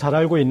가장 잘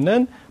알고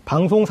있는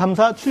방송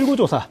 3사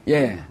출구조사.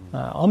 예.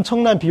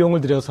 엄청난 비용을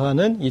들여서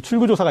하는 이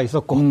출구조사가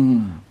있었고.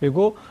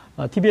 그리고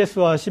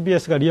TBS와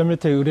CBS가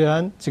리얼미터에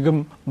의뢰한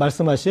지금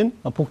말씀하신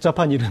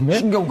복잡한 이름의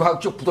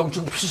신경과학적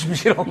부동증 표심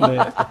실험. 네,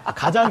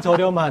 가장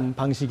저렴한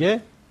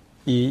방식의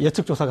이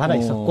예측 조사가 하나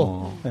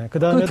있었고, 네,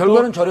 그다음에 그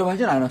결과는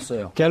저렴하진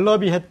않았어요.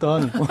 갤럽이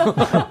했던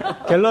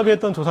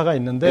조사가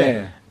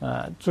있는데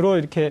주로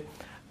이렇게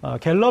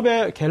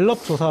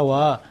갤럽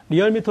조사와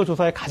리얼미터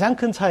조사의 가장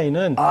큰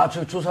차이는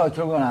저 조사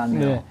결과가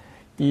나왔네요. 네,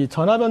 이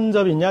전화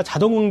면접이냐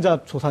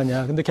자동응답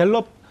조사냐. 근데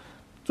갤럽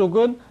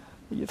쪽은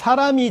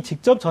사람이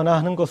직접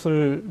전화하는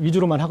것을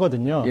위주로만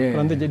하거든요. 예.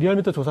 그런데 이제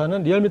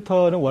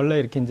리얼미터는 원래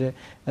이렇게 이제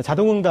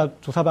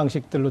자동응답 조사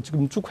방식들로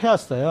지금 쭉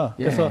해왔어요.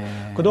 그래서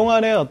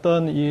그동안의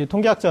어떤 이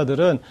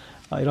통계학자들은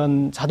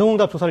이런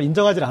자동응답 조사를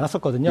인정하지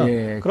않았었거든요.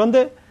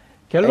 그런데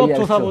갤럽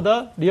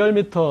조사보다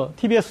리얼미터,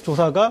 TBS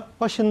조사가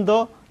훨씬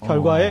더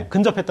결과에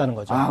근접했다는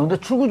거죠. 근데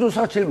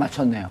출구조사가 제일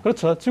맞췄네요.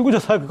 그렇죠.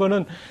 출구조사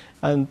그거는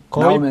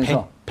거의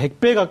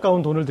 100배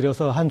가까운 돈을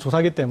들여서 한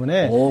조사기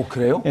때문에. 오,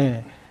 그래요?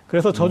 예.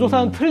 그래서 저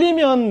조사는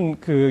틀리면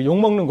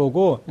욕먹는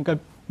거고,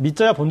 그러니까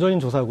믿져야 본전인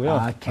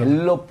조사고요.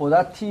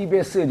 갤럽보다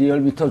TBS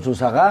리얼미터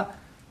조사가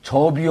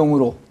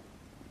저비용으로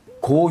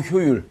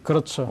고효율.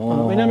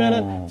 그렇죠.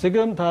 왜냐면은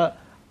지금 다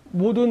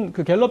모든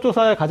갤럽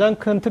조사의 가장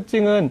큰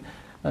특징은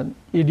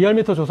이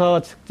리얼미터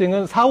조사와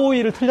특징은 4,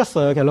 5위를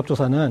틀렸어요. 갤럽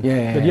조사는.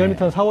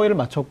 리얼미터는 4, 5위를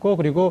맞췄고,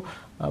 그리고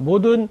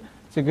모든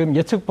지금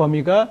예측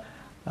범위가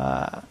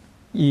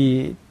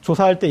이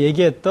조사할 때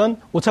얘기했던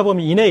오차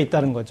범위 이내에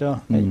있다는 거죠.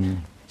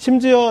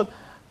 심지어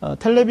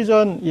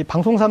텔레비전 이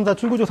방송 3사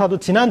출구조사도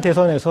지난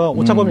대선에서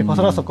오차범위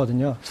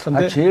벗어났었거든요.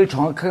 근데 제일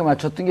정확하게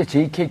맞췄던 게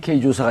JKK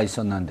조사가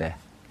있었는데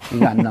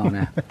이게 안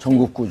나오네.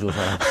 전국구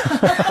조사.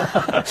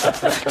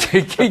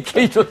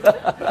 JKK 조사.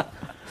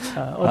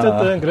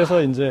 어쨌든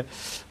그래서 이제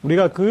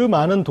우리가 그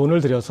많은 돈을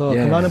들여서 그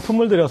많은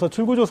품을 들여서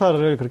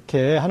출구조사를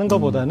그렇게 하는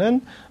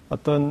것보다는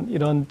어떤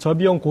이런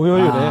저비용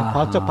고효율의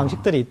과학적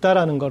방식들이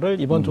있다라는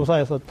거를 이번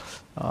조사에서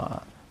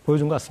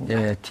보여준 것 같습니다.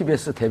 예,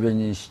 TBS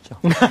대변인이시죠.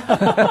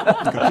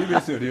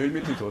 TBS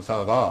리얼미터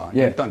조사가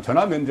일단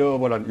전화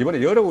면접을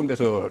이번에 여러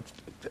군데서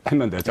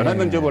했는데 전화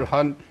면접을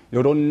한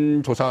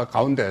여론조사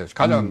가운데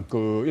가장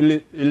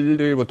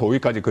 1위부터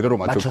 5위까지 그대로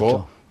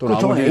맞췄고 또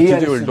나머지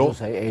지지율도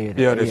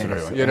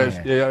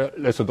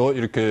ARS도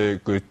이렇게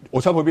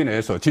오차범위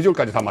내에서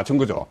지지율까지 다 맞춘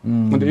거죠.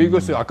 그런데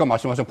이것을 아까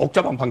말씀하신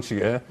복잡한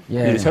방식의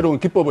이 새로운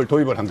기법을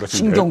도입을 한 것인데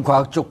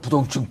신경과학적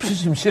부동층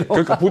표심 실험.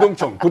 그러니까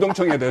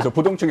부동층에 대해서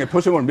부동층의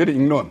표심을 미리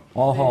읽는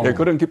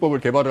그런 기법을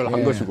개발을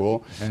한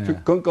것이고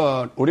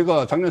그러니까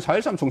우리가 작년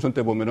 4.13 총선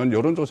때 보면은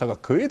여론조사가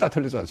거의 다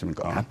틀리지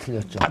않습니까? 다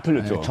틀렸죠. 다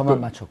틀렸죠. 저만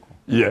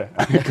맞췄고. 예.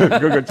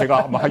 그걸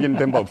제가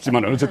확인된 바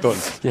없지만 어쨌든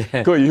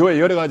그 이후에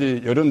여러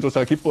가지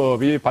여론조사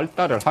기법이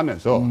발달을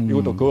하면서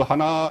이것도 그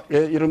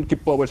하나의 이런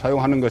기법을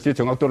사용하는 것이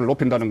정확도를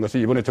높인다는 것이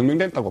이번에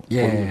증명됐다고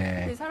보는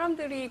겁니다.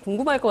 사람들이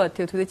궁금할 것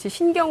같아요. 도대체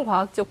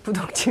신경과학적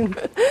부동층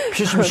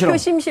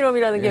표심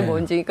실험이라는 게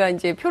뭔지. 그러니까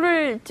이제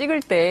표를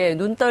찍을 때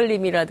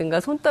눈떨림이라든가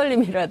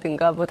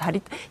손떨림이라든가 뭐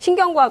다리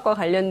신경과학과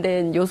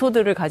관련된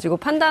요소들을 가지고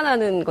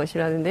판단하는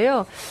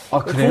것이라는데요.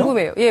 그래요?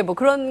 궁금해요. 예, 뭐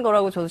그런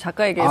거라고 저도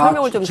작가에게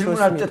설명을 좀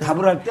질문할 들었습니다. 때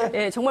답을 할 때?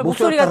 예, 정말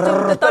목소리가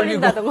좀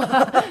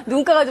떨린다던가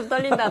눈가가 좀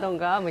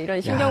떨린다던가 뭐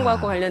이런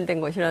신경과학과 관련된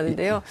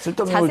것이라는데요.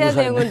 자세한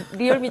내용은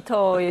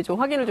리얼미터에 좀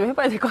확인을 좀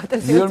해봐야 될 것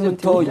같다는 생각이 좀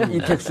듭니다.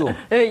 리얼미터 이택수.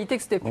 네,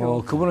 이택수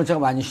대표. 그분은 제가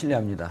많이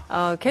신뢰합니다.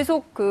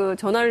 계속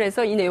전화를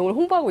해서 이 내용을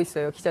홍보하고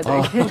있어요,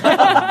 기자들에게.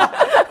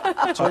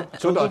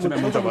 저도 아침에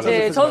문자 받았어요.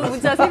 네, 저는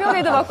문자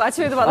새벽에도 받고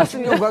아침에도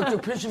받았습니다.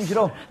 신경과학적 표심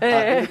실험.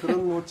 네.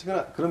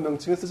 그런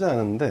명칭을 쓰지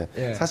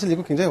않았는데 사실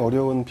이거 굉장히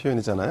어려운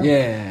표현이잖아요.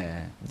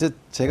 이제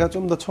제가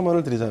좀 더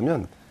첨언을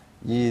드리자면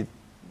이제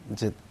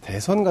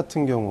대선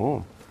같은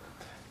경우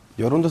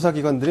여론조사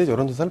기관들이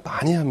여론조사를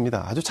많이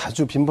합니다. 아주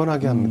자주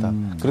빈번하게 합니다.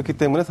 그렇기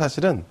때문에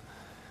사실은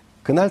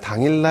그날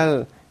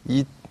당일날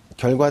이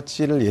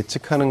결과치를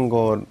예측하는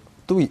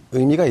것도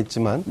의미가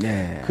있지만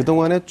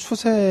그동안의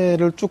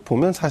추세를 쭉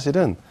보면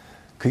사실은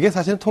그게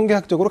사실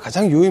통계학적으로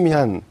가장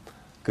유의미한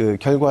그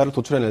결과를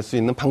도출해낼 수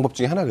있는 방법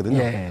중에 하나거든요.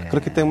 예.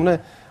 그렇기 때문에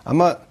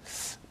아마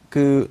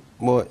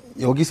뭐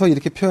여기서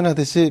이렇게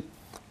표현하듯이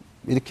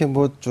이렇게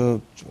뭐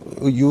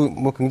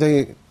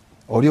굉장히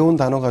어려운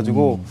단어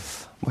가지고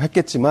뭐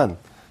했겠지만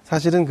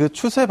사실은 그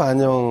추세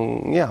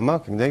반영이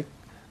아마 굉장히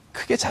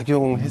크게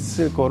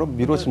작용했을 거로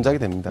미뤄 짐작이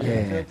됩니다.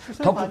 예.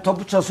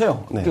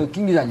 덧붙여서요. 네.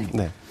 김 기자님.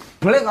 네.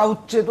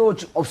 블랙아웃제도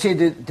없애야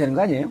되는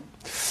거 아니에요?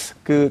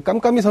 그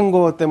깜깜이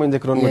선거 때문에 이제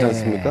그런 거지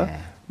않습니까?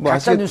 뭐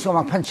가짜 뉴스가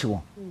막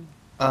판치고.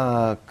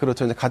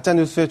 그렇죠. 이제 가짜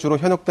뉴스에 주로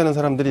현혹되는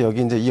사람들이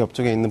여기 이제 이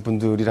업종에 있는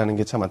분들이라는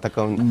게 참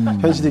안타까운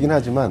현실이긴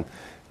하지만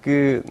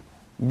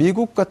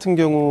미국 같은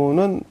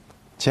경우는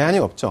제한이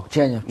없죠.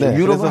 제한이 없죠. 네,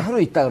 유럽은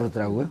하루 있다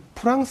그러더라고요.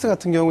 프랑스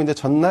같은 경우 이제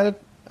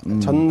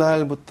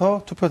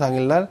전날부터 투표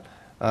당일날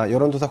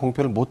여론조사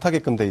공표를 못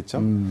하게끔 돼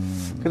있죠.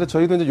 그래서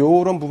저희도 이제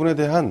요런 부분에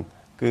대한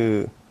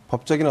그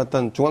법적인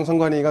어떤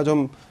중앙선관위가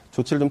좀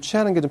조치를 좀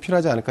취하는 게 좀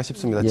필요하지 않을까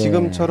싶습니다.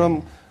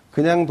 지금처럼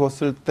그냥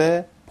뒀을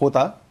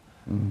때보다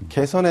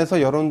개선해서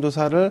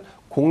여론조사를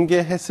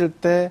공개했을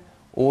때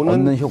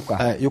오는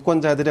효과.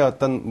 유권자들의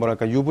어떤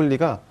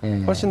유불리가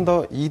훨씬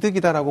더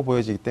이득이다라고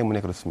보여지기 때문에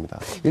그렇습니다.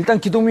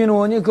 일단 기동민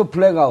의원이 그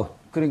블랙아웃,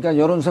 그러니까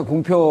여론조사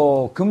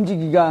공표 금지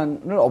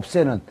기간을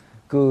없애는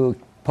그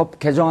법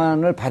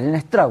개정안을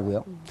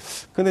발의했더라고요.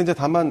 근데 이제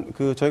다만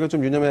저희가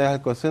좀 유념해야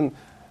할 것은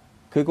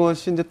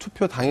그것이 이제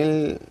투표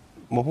당일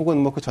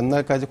혹은 그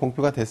전날까지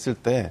공표가 됐을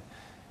때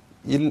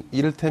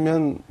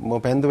이를테면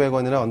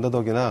밴드웨건이나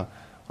언더독이나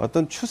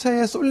어떤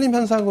추세의 쏠림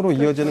현상으로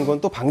그렇죠. 이어지는 건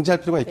또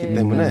방지할 필요가 있기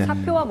때문에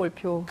사표와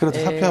몰표.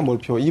 그렇죠. 사표와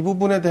몰표. 이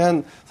부분에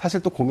대한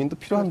사실 또 고민도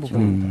필요한 그렇죠.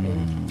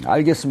 부분입니다.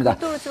 알겠습니다.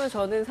 그것도 그렇지만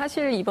저는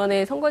사실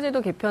이번에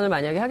선거제도 개편을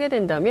만약에 하게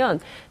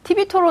된다면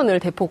TV 토론을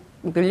대폭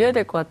늘려야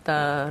될 것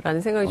같다라는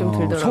생각이 좀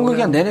들더라고요. 선거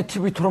기간 내내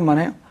TV 토론만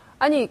해요?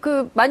 아니,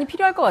 많이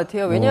필요할 것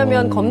같아요.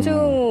 왜냐하면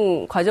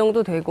검증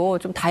과정도 되고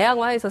좀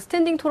다양화해서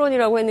스탠딩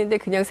토론이라고 했는데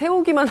그냥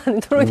세우기만 하는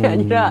토론이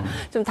아니라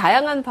좀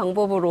다양한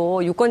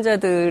방법으로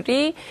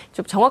유권자들이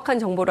좀 정확한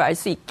정보를 알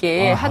수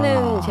있게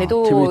하는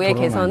제도의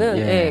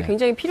개선은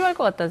굉장히 필요할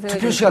것 같다는 생각이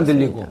투표 시간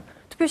늘리고.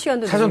 투표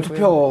시간도 사전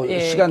투표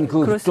시간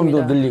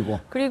좀도 늘리고.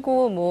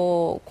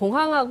 그리고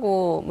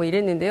공항하고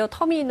이랬는데요.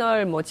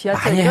 터미널,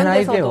 지하철 이런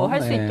데서도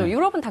할 수 있도록.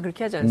 유럽은 다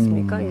그렇게 하지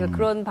않습니까? 그러니까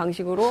그런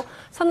방식으로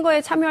선거에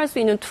참여할 수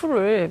있는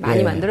툴을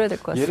많이 만들어야 될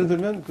것 같습니다. 예를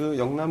들면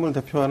영남을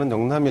대표하는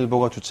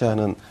영남일보가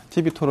주최하는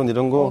TV 토론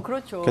이런 거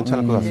그렇죠.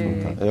 괜찮을 것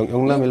같습니다.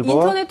 영남일보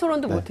인터넷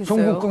토론도 못했어요.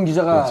 송국근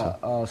기자가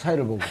그렇죠.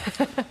 사회를 보고.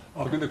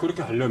 근데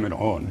그렇게 하려면은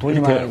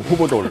이렇게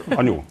후보들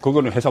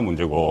그거는 회사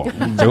문제고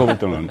제가 볼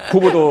때는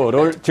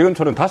후보들을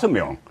지금처럼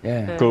 5명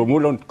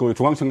물론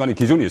중앙선관위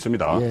기준이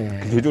있습니다.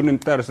 그 기준에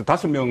따라서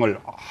 5명을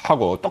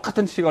하고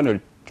똑같은 시간을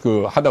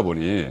하다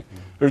보니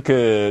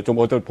이렇게 좀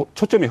어떤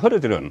초점이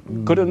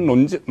흐려지는 그런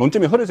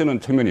논점이 흐려지는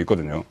측면이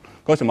있거든요.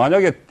 그래서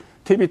만약에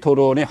TV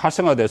토론이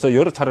활성화돼서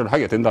여러 차례를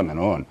하게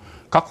된다면은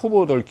각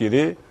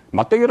후보들끼리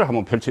맞대결을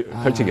한번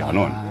펼치게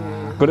하는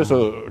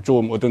그래서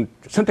좀 어떤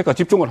선택과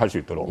집중을 할 수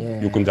있도록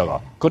유권자가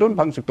그런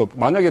방식도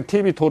만약에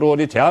TV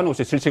토론이 제한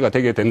없이 실시가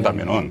되게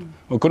된다면은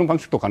그런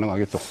방식도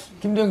가능하겠죠.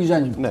 김대영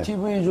기자님,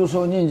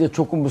 TV조선이 이제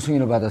조건부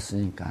승인을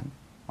받았으니까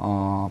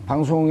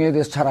방송에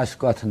대해서 잘 아실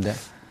것 같은데.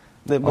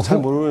 네, 잘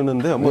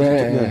모르는데요.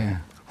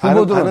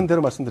 아는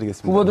대로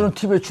말씀드리겠습니다. 후보들은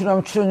TV에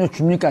출연하면 출연료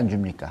줍니까 안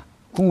줍니까?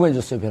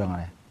 궁금해졌어요,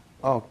 벼랑안에.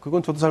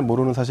 그건 저도 잘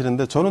모르는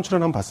사실인데 저는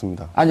출연 한번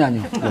봤습니다.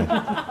 아니요.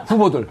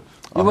 후보들.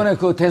 이번에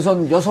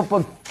대선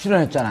 6번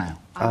출연했잖아요.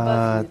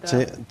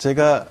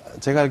 제가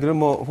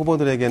알기로는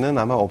후보들에게는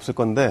아마 없을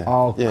건데.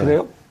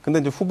 그래요? 근데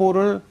이제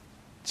후보를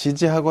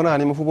지지하거나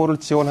아니면 후보를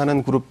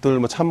지원하는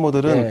그룹들,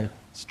 참모들은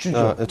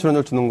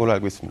출연료를 주는 걸로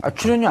알고 있습니다.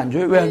 출연료 안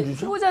줘요? 왜 안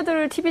주죠?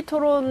 후보자들 TV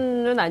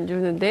토론은 안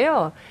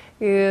주는데요.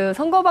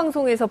 선거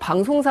방송에서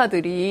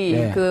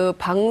방송사들이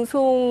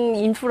방송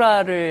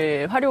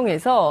인프라를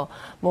활용해서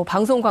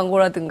방송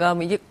광고라든가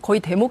이게 거의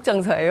대목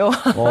장사예요.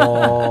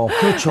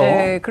 그렇죠.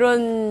 네,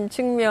 그런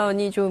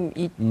측면이 좀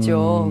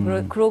있죠.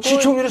 그러고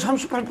시청률이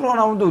 38%가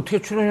나오는데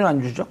어떻게 출연료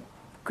안 주죠?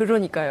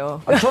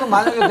 그러니까요. 저는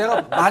만약에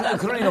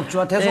그럴 리는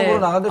없지만 대선으로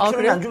나가는데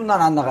출연료 안 주면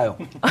난 안 나가요.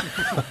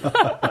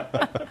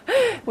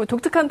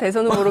 독특한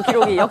대선 후보로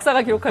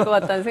역사가 기록할 것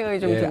같다는 생각이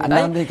좀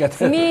듭니다.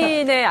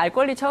 국민의 알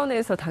권리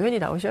차원에서 당연히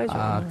나오셔야죠.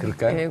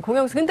 그럴까요?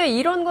 근데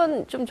이런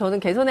건 좀 저는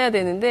개선해야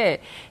되는데,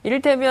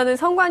 이를테면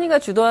선관위가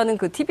주도하는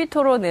그 TV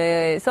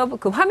토론에서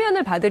그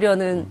화면을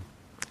받으려는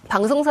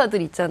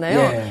방송사들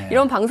있잖아요.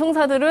 이런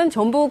방송사들은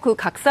전부 그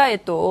각사에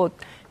또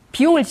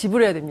비용을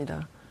지불해야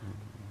됩니다.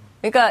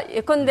 그러니까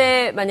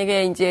예컨대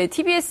만약에 이제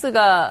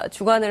TBS가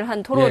주관을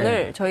한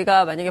토론을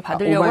저희가 만약에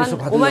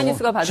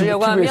오마이뉴스가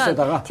받으려고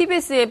하면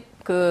TBS에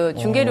그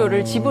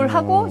중계료를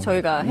지불하고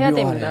저희가 해야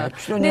됩니다.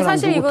 근데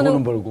사실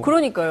이거는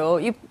그러니까요.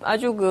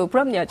 아주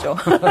불합리하죠.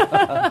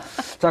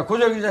 자,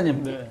 고재열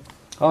기자님.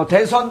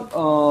 대선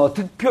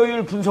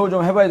득표율 분석을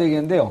좀 해봐야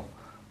되겠는데요.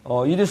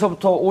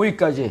 1위서부터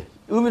 5위까지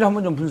의미를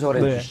한번 좀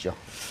분석을 해주시죠.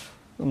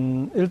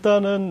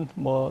 일단은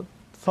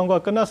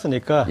선거가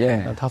끝났으니까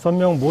예.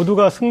 5명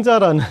모두가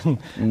승자라는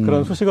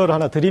그런 수식어를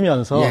하나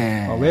드리면서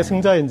예. 왜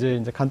승자인지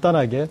이제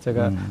간단하게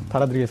제가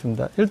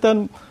달아드리겠습니다.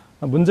 일단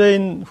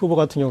문재인 후보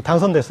같은 경우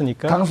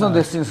당선됐으니까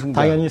당선됐으니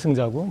승자. 당연히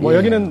승자고 뭐 예.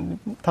 여기는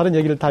다른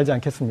얘기를 달지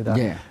않겠습니다.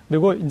 예.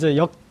 그리고 이제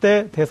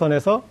역대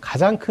대선에서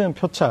가장 큰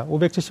표차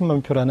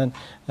 570만 표라는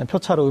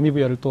표차로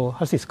의미부여를 또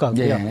할 수 있을 것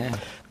같고요. 예.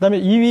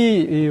 그다음에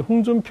 2위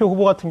홍준표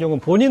후보 같은 경우는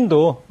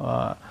본인도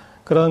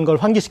그런 걸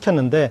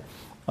환기시켰는데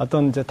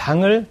어떤 이제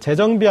당을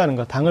재정비하는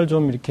것, 당을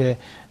좀 이렇게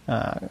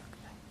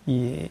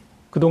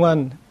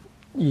그동안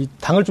이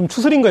당을 좀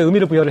추스린 거에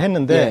의미를 부여를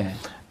했는데 예.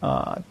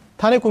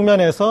 탄핵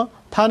국면에서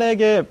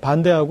탄핵에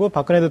반대하고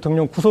박근혜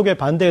대통령 구속에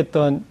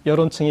반대했던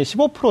여론층이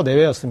 15%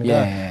 내외였습니다.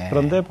 예.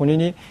 그런데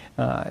본인이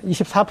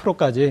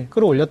 24%까지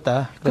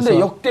끌어올렸다. 그런데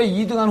역대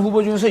 2등한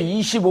후보 중에서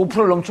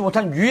 25%를 넘지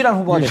못한 유일한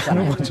후보가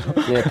됐잖아요. 후보죠.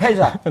 예,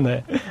 패자.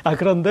 네.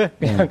 그런데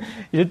그냥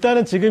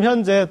일단은 지금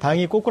현재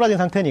당이 꼬꾸라진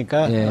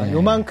상태니까 예.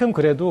 요만큼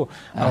그래도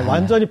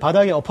완전히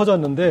바닥에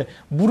엎어졌는데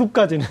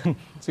무릎까지는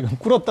지금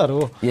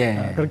꿇었다로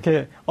예.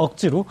 그렇게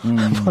억지로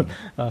한번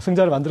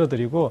승자를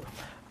만들어드리고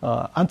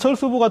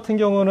안철수 후보 같은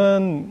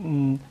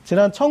경우는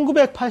지난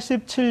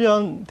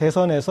 1987년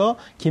대선에서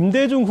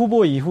김대중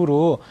후보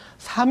이후로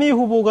 3위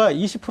후보가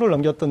 20%를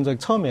넘겼던 적이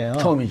처음이에요.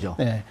 처음이죠.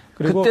 네.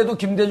 그리고 그때도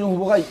김대중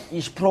후보가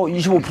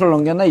 25%를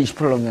넘겼나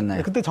 20%를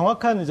넘겼나요? 그때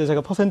정확한 이제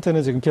제가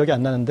퍼센트는 지금 기억이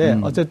안 나는데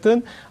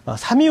어쨌든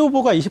 3위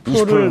후보가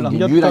 20%를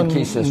넘겼던 유일한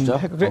케이스였죠.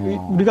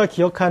 우리가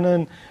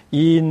기억하는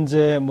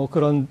이인재 뭐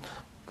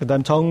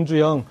그다음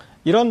정주영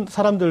이런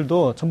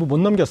사람들도 전부 못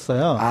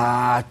넘겼어요.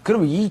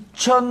 그럼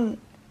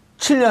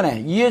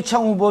 2007년에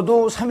이해창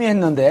후보도 3위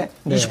했는데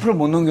네. 20%를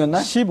못 넘겼나?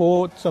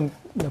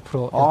 15.몇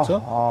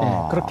 %였죠. 네,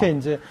 그렇게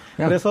이제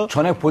그래서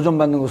전액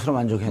보전받는 것으로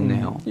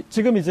만족했네요.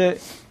 지금 이제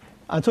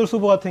안철수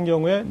후보 같은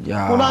경우에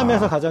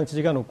호남에서 가장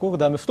지지가 높고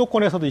그다음에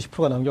수도권에서도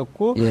 20%가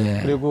넘겼고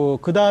그리고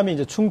그다음에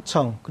이제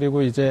충청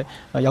그리고 이제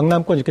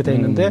영남권 이렇게 돼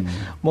있는데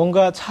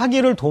뭔가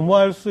차기를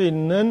도모할 수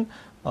있는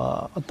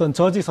어떤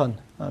저지선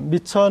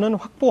미천은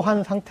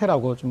확보한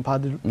상태라고 좀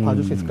봐줄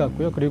수 있을 것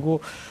같고요. 그리고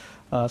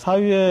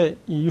 4위에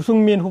이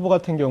유승민 후보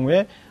같은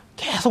경우에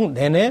계속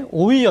내내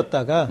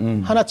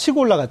 5위였다가 하나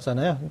치고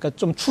올라갔잖아요. 그러니까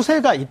좀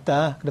추세가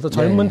있다. 그래서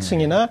젊은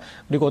층이나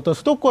그리고 어떤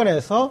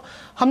수도권에서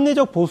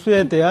합리적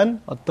보수에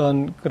대한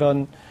어떤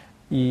그런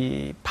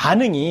이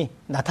반응이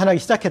나타나기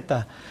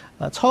시작했다.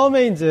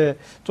 처음에 이제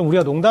좀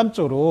우리가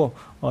농담조로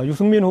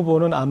유승민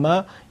후보는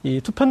아마 이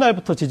투표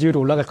날부터 지지율이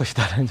올라갈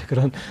것이다라는 이제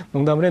그런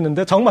농담을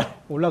했는데 정말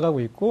올라가고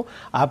있고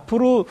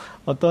앞으로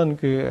어떤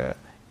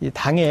이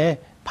당의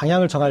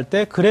방향을 정할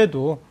때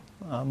그래도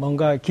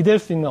뭔가 기댈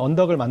수 있는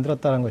언덕을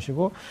만들었다는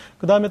것이고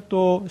그다음에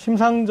또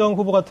심상정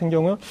후보 같은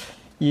경우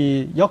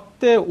이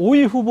역대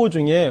 5위 후보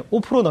중에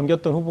 5%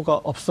 넘겼던 후보가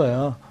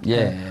없어요.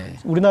 예.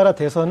 우리나라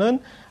대선은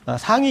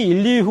상위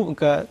 1, 2위 후보,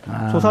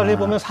 그러니까 조사를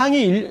해보면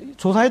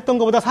조사했던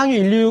것보다 상위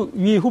 1,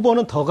 2위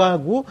후보는 더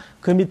가고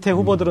그 밑에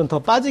후보들은 더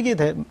빠지게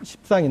된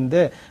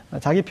십상인데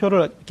자기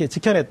표를 이렇게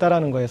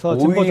지켜냈다라는 거에서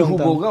 5위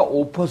후보가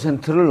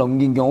 5%를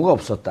넘긴 경우가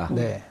없었다.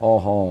 네.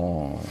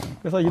 어허.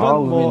 그래서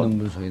이런 뭐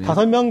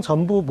 5명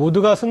전부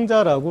모두가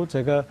승자라고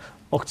제가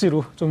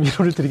억지로 좀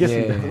위로를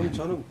드리겠습니다. 그럼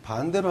저는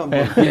반대로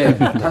한번.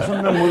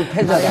 5명 모두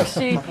패자다.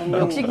 역시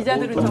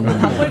기자들은 전부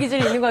단골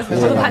기질이 있는 것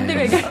같습니다. 저도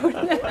반대로 얘기하고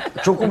있네요.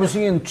 조건부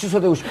승인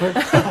취소되고 싶어요?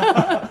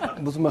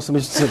 무슨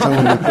말씀이시죠,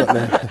 장관님께?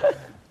 네.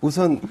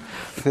 우선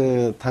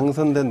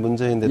당선된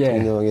문재인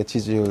대통령의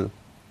지지율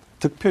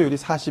득표율이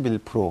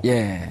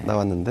 41%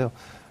 나왔는데요.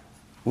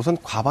 우선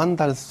과반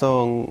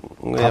달성에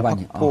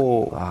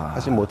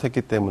확보하지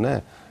못했기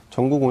때문에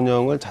전국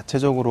운영을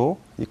자체적으로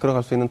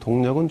이끌어갈 수 있는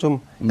동력은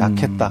좀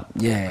약했다.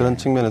 그런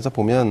측면에서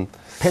보면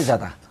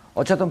패자다.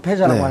 어쨌든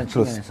패자라고 하는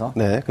측면에서.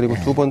 네. 그리고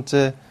두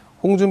번째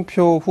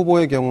홍준표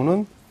후보의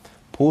경우는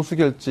보수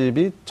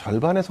결집이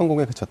절반의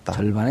성공에 그쳤다.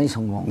 절반의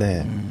성공.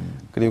 네.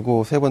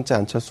 그리고 세 번째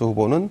안철수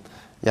후보는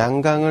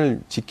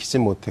양강을 지키지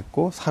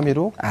못했고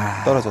 3위로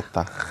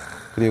떨어졌다.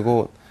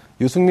 그리고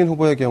유승민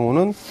후보의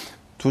경우는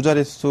두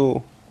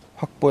자릿수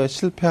확보에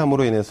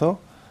실패함으로 인해서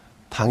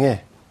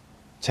당의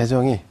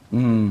재정이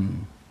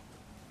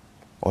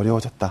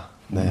어려워졌다.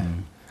 네.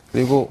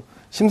 그리고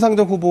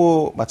심상정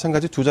후보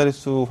마찬가지 두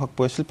자릿수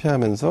확보에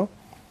실패하면서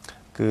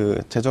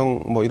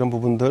재정 뭐 이런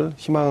부분들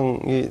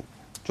희망이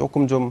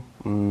조금 좀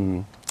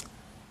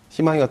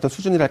희망의 어떤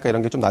수준이랄까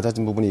이런 게 좀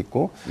낮아진 부분이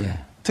있고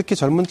특히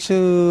젊은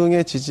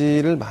층의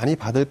지지를 많이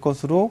받을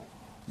것으로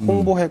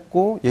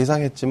홍보했고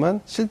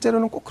예상했지만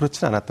실제로는 꼭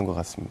그렇지는 않았던 것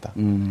같습니다.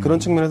 그런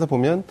측면에서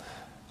보면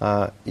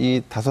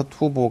이 5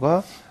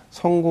 후보가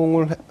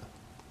성공을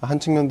한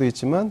측면도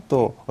있지만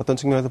또 어떤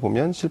측면에서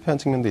보면 실패한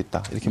측면도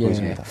있다 이렇게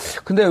보여집니다.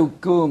 근데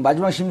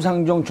마지막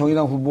심상정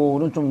정의당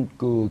후보는 좀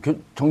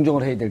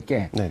정정을 해야 될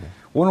게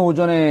오늘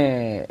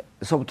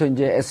오전에서부터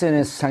이제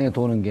SNS 상에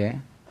도는 게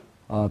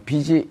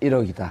빚이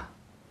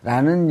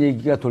 1억이다라는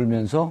얘기가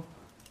돌면서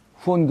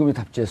후원금이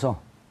답지해서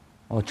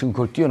지금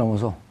그걸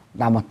뛰어넘어서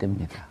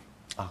남았답니다.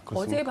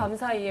 어제 밤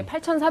사이에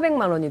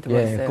 8,400만 원이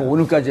들어왔어요. 예, 그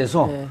오늘까지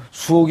해서 예.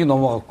 수억이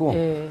넘어갔고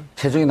예.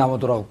 재정이 남아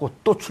돌아갔고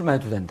또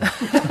출마해도 된다.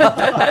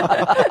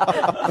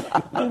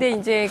 근데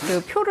이제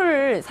그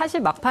표를 사실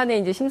막판에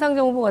이제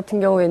심상정 후보 같은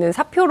경우에는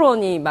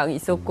사표론이 막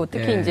있었고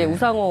특히 이제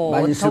우상호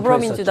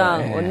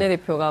더불어민주당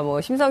원내대표가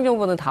뭐 심상정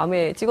후보는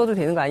다음에 찍어도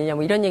되는 거 아니냐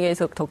뭐 이런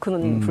얘기에서 더 큰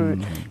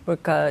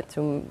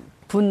좀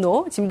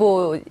분노,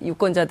 진보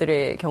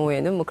유권자들의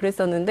경우에는 뭐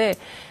그랬었는데,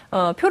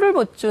 표를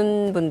못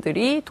준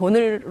분들이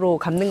돈으로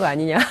갚는 거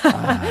아니냐.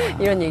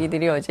 이런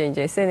얘기들이 어제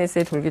이제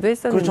SNS에 돌기도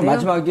했었는데요. 그렇죠.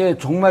 마지막에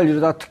정말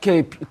이러다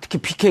특히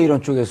PK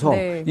이런 쪽에서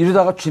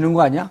이러다가 쥐는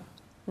거 아니야?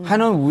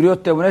 하는 우려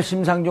때문에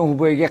심상정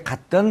후보에게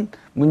갔던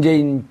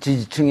문재인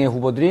지지층의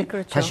후보들이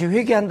다시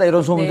회귀한다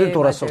이런 소문들이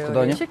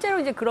돌았었거든요. 네, 실제로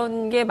이제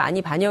그런 게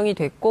많이 반영이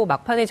됐고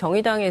막판에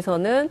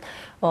정의당에서는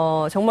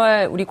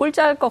정말 우리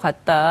꼴찌할 것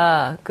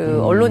같다.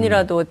 그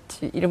언론이라도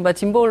이른바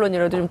진보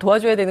언론이라도 좀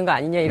도와줘야 되는 거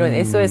아니냐 이런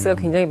SOS가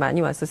굉장히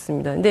많이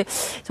왔었습니다. 근데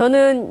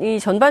저는 이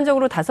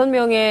전반적으로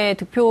 5명의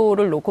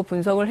득표를 놓고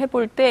분석을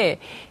해볼 때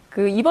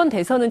그 이번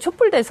대선은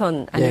촛불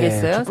대선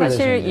아니겠어요? 촛불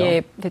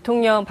사실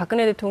대통령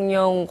박근혜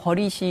대통령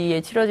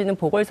거리시에 치러지는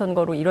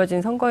보궐선거로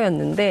이뤄진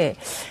선거였는데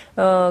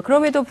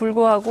그럼에도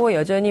불구하고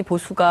여전히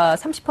보수가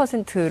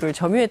 30%를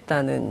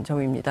점유했다는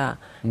점입니다.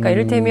 그러니까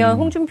이를테면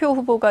홍준표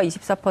후보가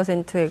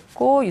 24%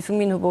 했고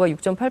유승민 후보가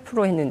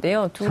 6.8%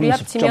 했는데요. 둘이 30.8.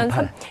 합치면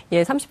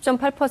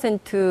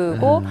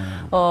 30.8%고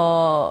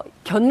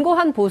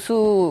견고한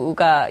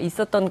보수가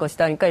있었던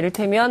것이다. 그러니까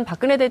이를테면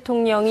박근혜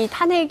대통령이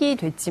탄핵이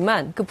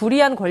됐지만 그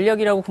불이한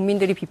권력이라고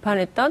국민들이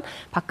비판했던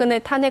박근혜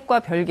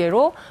탄핵과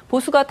별개로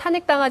보수가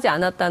탄핵당하지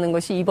않았다는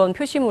것이 이번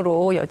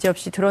표심으로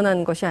여지없이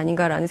드러나는 것이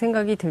아닌가라는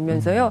생각이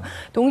들면서요.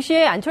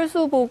 동시에 안철수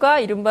후보가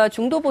이른바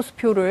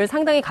중도보수표를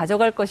상당히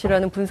가져갈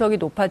것이라는 분석이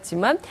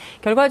높았지만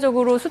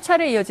결과적으로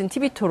수차례 이어진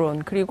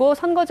TV토론 그리고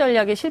선거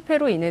전략의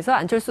실패로 인해서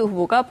안철수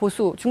후보가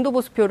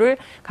중도보수표를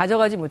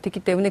가져가지 못했기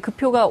때문에 그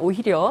표가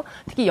오히려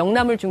특히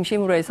영남을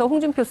중심으로 해서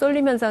홍준표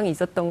쏠림 현상이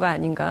있었던 거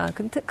아닌가.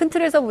 큰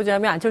틀에서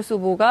보자면 안철수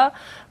후보가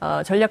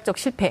전략적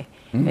실패.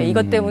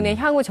 이것 때문에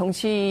향후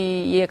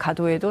정치의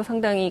가도에도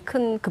상당히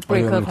큰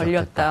급브레이크가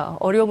걸렸다.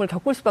 어려움을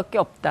겪을 수밖에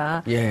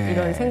없다.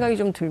 이런 생각이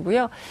좀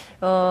들고요.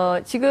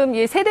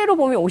 지금 세대로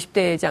보면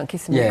 50대이지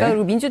않겠습니까?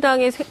 그리고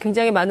민주당에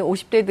굉장히 많은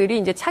 50대들이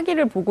이제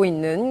차기를 보고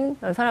있는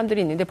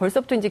사람들이 있는데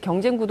벌써부터 이제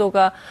경쟁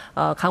구도가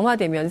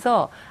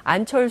강화되면서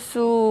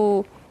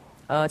안철수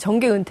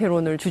정계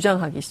은퇴론을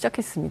주장하기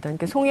시작했습니다.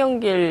 그러니까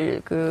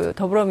송영길 그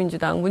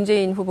더불어민주당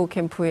문재인 후보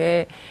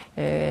캠프의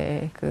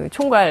그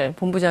총괄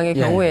본부장의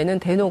경우에는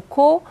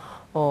대놓고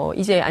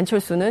이제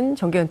안철수는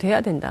정계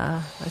은퇴해야 된다.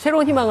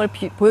 새로운 희망을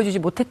보여주지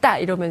못했다.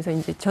 이러면서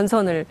이제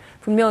전선을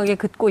분명하게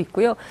긋고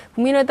있고요.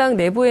 국민의당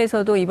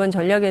내부에서도 이번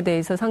전략에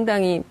대해서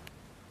상당히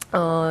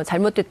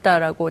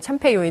잘못됐다라고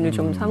참패 요인을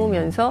좀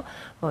삼으면서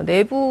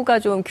내부가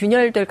좀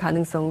균열될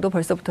가능성도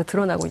벌써부터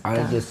드러나고 있다.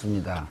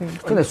 알겠습니다.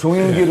 그런데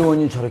송영길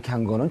의원이 저렇게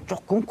한 거는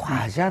조금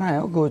과하지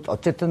않아요?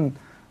 어쨌든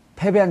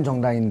패배한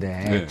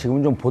정당인데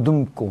지금 좀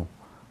보듬고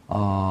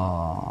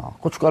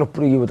고춧가루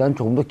뿌리기보다는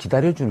조금 더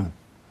기다려주는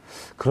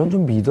그런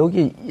좀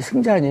미덕이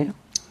승자 아니에요?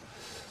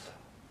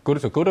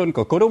 그렇죠.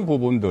 그러니까 그런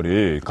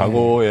부분들이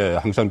과거에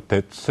항상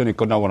대선이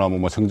끝나고 나면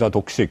뭐 성자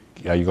독식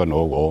이야기가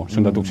나오고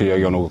성자 독식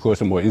이야기가 나오고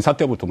그것은 뭐 인사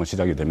때부터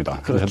시작이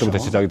됩니다. 인사 때부터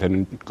시작이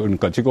되는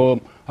그러니까 지금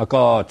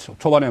아까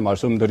초반에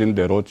말씀드린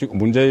대로 지금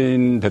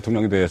문재인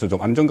대통령에 대해서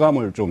좀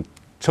안정감을 좀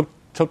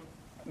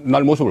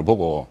첫날 모습을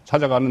보고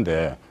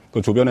찾아가는데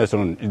그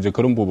주변에서는 이제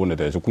그런 부분에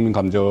대해서 국민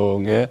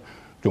감정에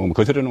좀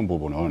거스르는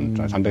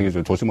부분은 상당히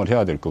좀 조심을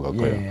해야 될 것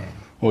같고요.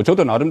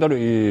 저도 나름대로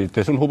이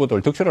대선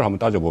후보들 득실을 한번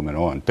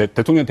따져보면은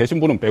대통령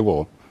되신분은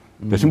빼고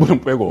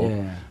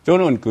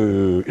저는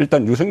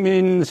일단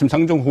유승민,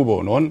 심상정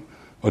후보는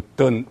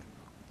어떤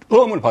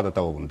엄을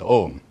받았다고 봅니다.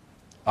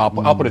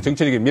 앞으로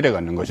정치적인 미래가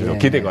있는 것이죠.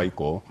 기대가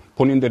있고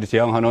본인들이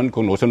지향하는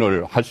그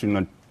노선을 할 수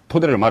있는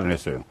토대를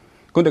마련했어요.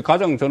 그런데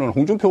가장 저는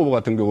홍준표 후보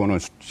같은 경우는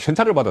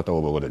현찰을 받았다고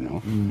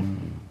보거든요.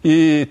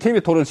 이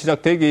TV 토론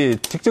시작되기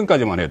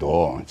직전까지만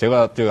해도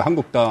제가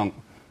한국당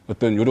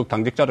어떤 유력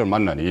당직자를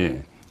만나니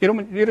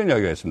이런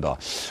이야기가 있습니다.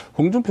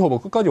 홍준표 후보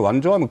끝까지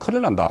완주하면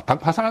큰일 난다. 당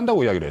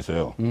파산한다고 이야기를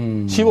했어요.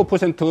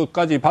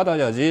 15%까지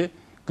받아야지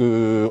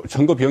그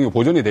선거 비용이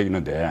보전이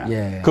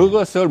되겠는데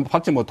그것을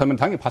받지 못하면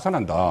당이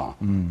파산한다.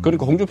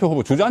 그러니까 홍준표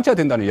후보 주저앉아야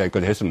된다는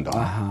이야기까지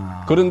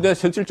했습니다. 그런데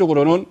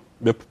실질적으로는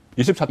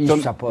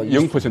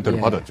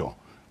 24.0%를 받았죠.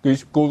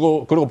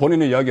 그리고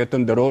본인이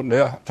이야기했던 대로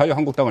내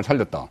자유한국당을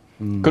살렸다.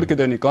 그렇게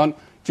되니까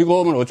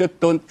지금은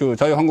어쨌든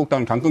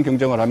자유한국당 당권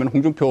경쟁을 하면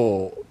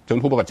홍준표 전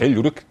후보가 제일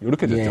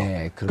유력해졌죠.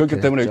 그렇기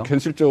때문에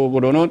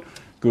현실적으로는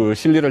그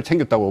실리를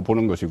챙겼다고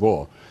보는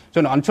것이고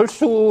저는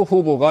안철수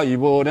후보가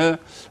이번에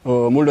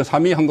물론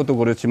 3위 한 것도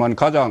그렇지만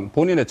가장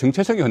본인의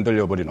정체성이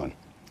흔들려버리는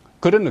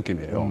그런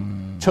느낌이에요.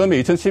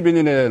 처음에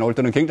 2012년에 나올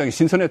때는 굉장히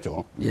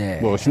신선했죠. 예.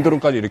 뭐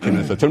신드롬까지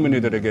일으키면서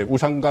젊은이들에게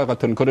우상과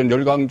같은 그런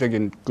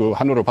열광적인 그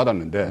한우를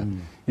받았는데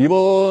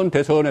이번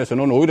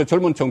대선에서는 오히려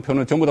젊은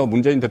층표는 전부 다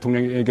문재인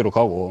대통령에게로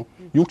가고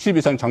 60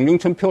 이상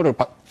장영천 표를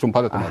좀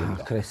받았단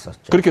말입니다. 그랬었죠.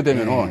 그렇게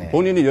되면은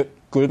본인이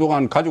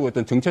그동안 가지고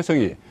있던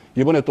정체성이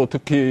이번에 또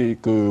특히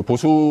그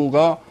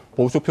보수가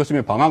보수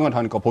표심에 방황을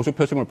하니까 보수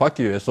표심을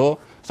받기 위해서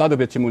사드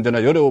배치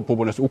문제나 여러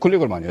부분에서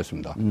우클릭을 많이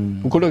했습니다.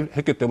 우클릭을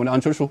했기 때문에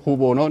안철수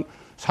후보는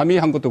 3위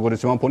한 것도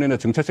그렇지만 본인의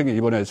정체성이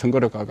이번에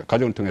선거를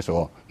과정을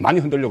통해서 많이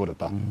흔들려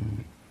버렸다.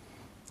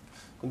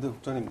 근데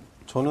국장님,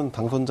 저는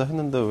당선자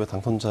했는데 왜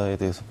당선자에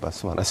대해서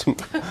말씀 안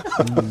하십니까?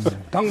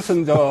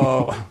 당선자,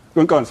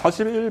 그러니까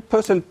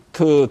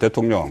 41%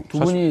 대통령. 두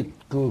분이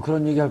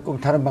그런 얘기 할 거면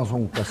다른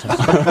방송국 갔어요.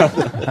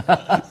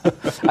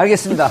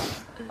 알겠습니다.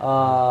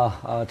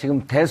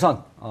 지금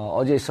대선,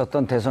 어제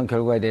있었던 대선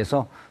결과에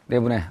대해서 네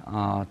분의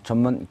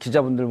전문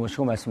기자분들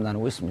모시고 말씀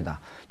나누고 있습니다.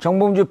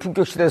 정봉주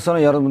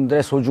품격시대에서는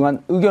여러분들의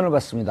소중한 의견을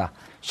받습니다.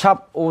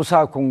 샵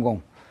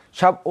 5400,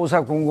 샵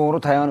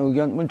 5400으로 다양한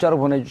의견 문자로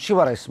보내주시기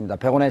바라겠습니다.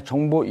 100원의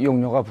정보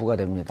이용료가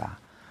부과됩니다.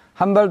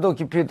 한 발 더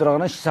깊이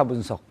들어가는 시사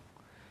분석.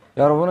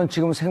 여러분은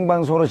지금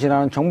생방송으로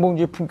지나는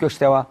정봉주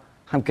품격시대와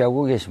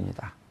함께하고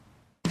계십니다.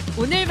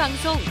 오늘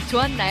방송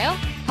좋았나요?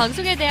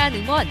 방송에 대한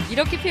응원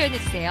이렇게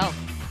표현해주세요.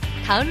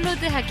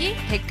 다운로드하기,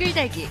 댓글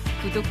달기,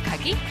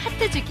 구독하기,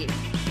 하트 주기.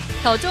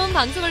 더 좋은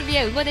방송을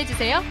위해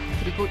응원해주세요.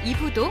 그리고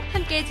 2부도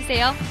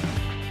함께해주세요.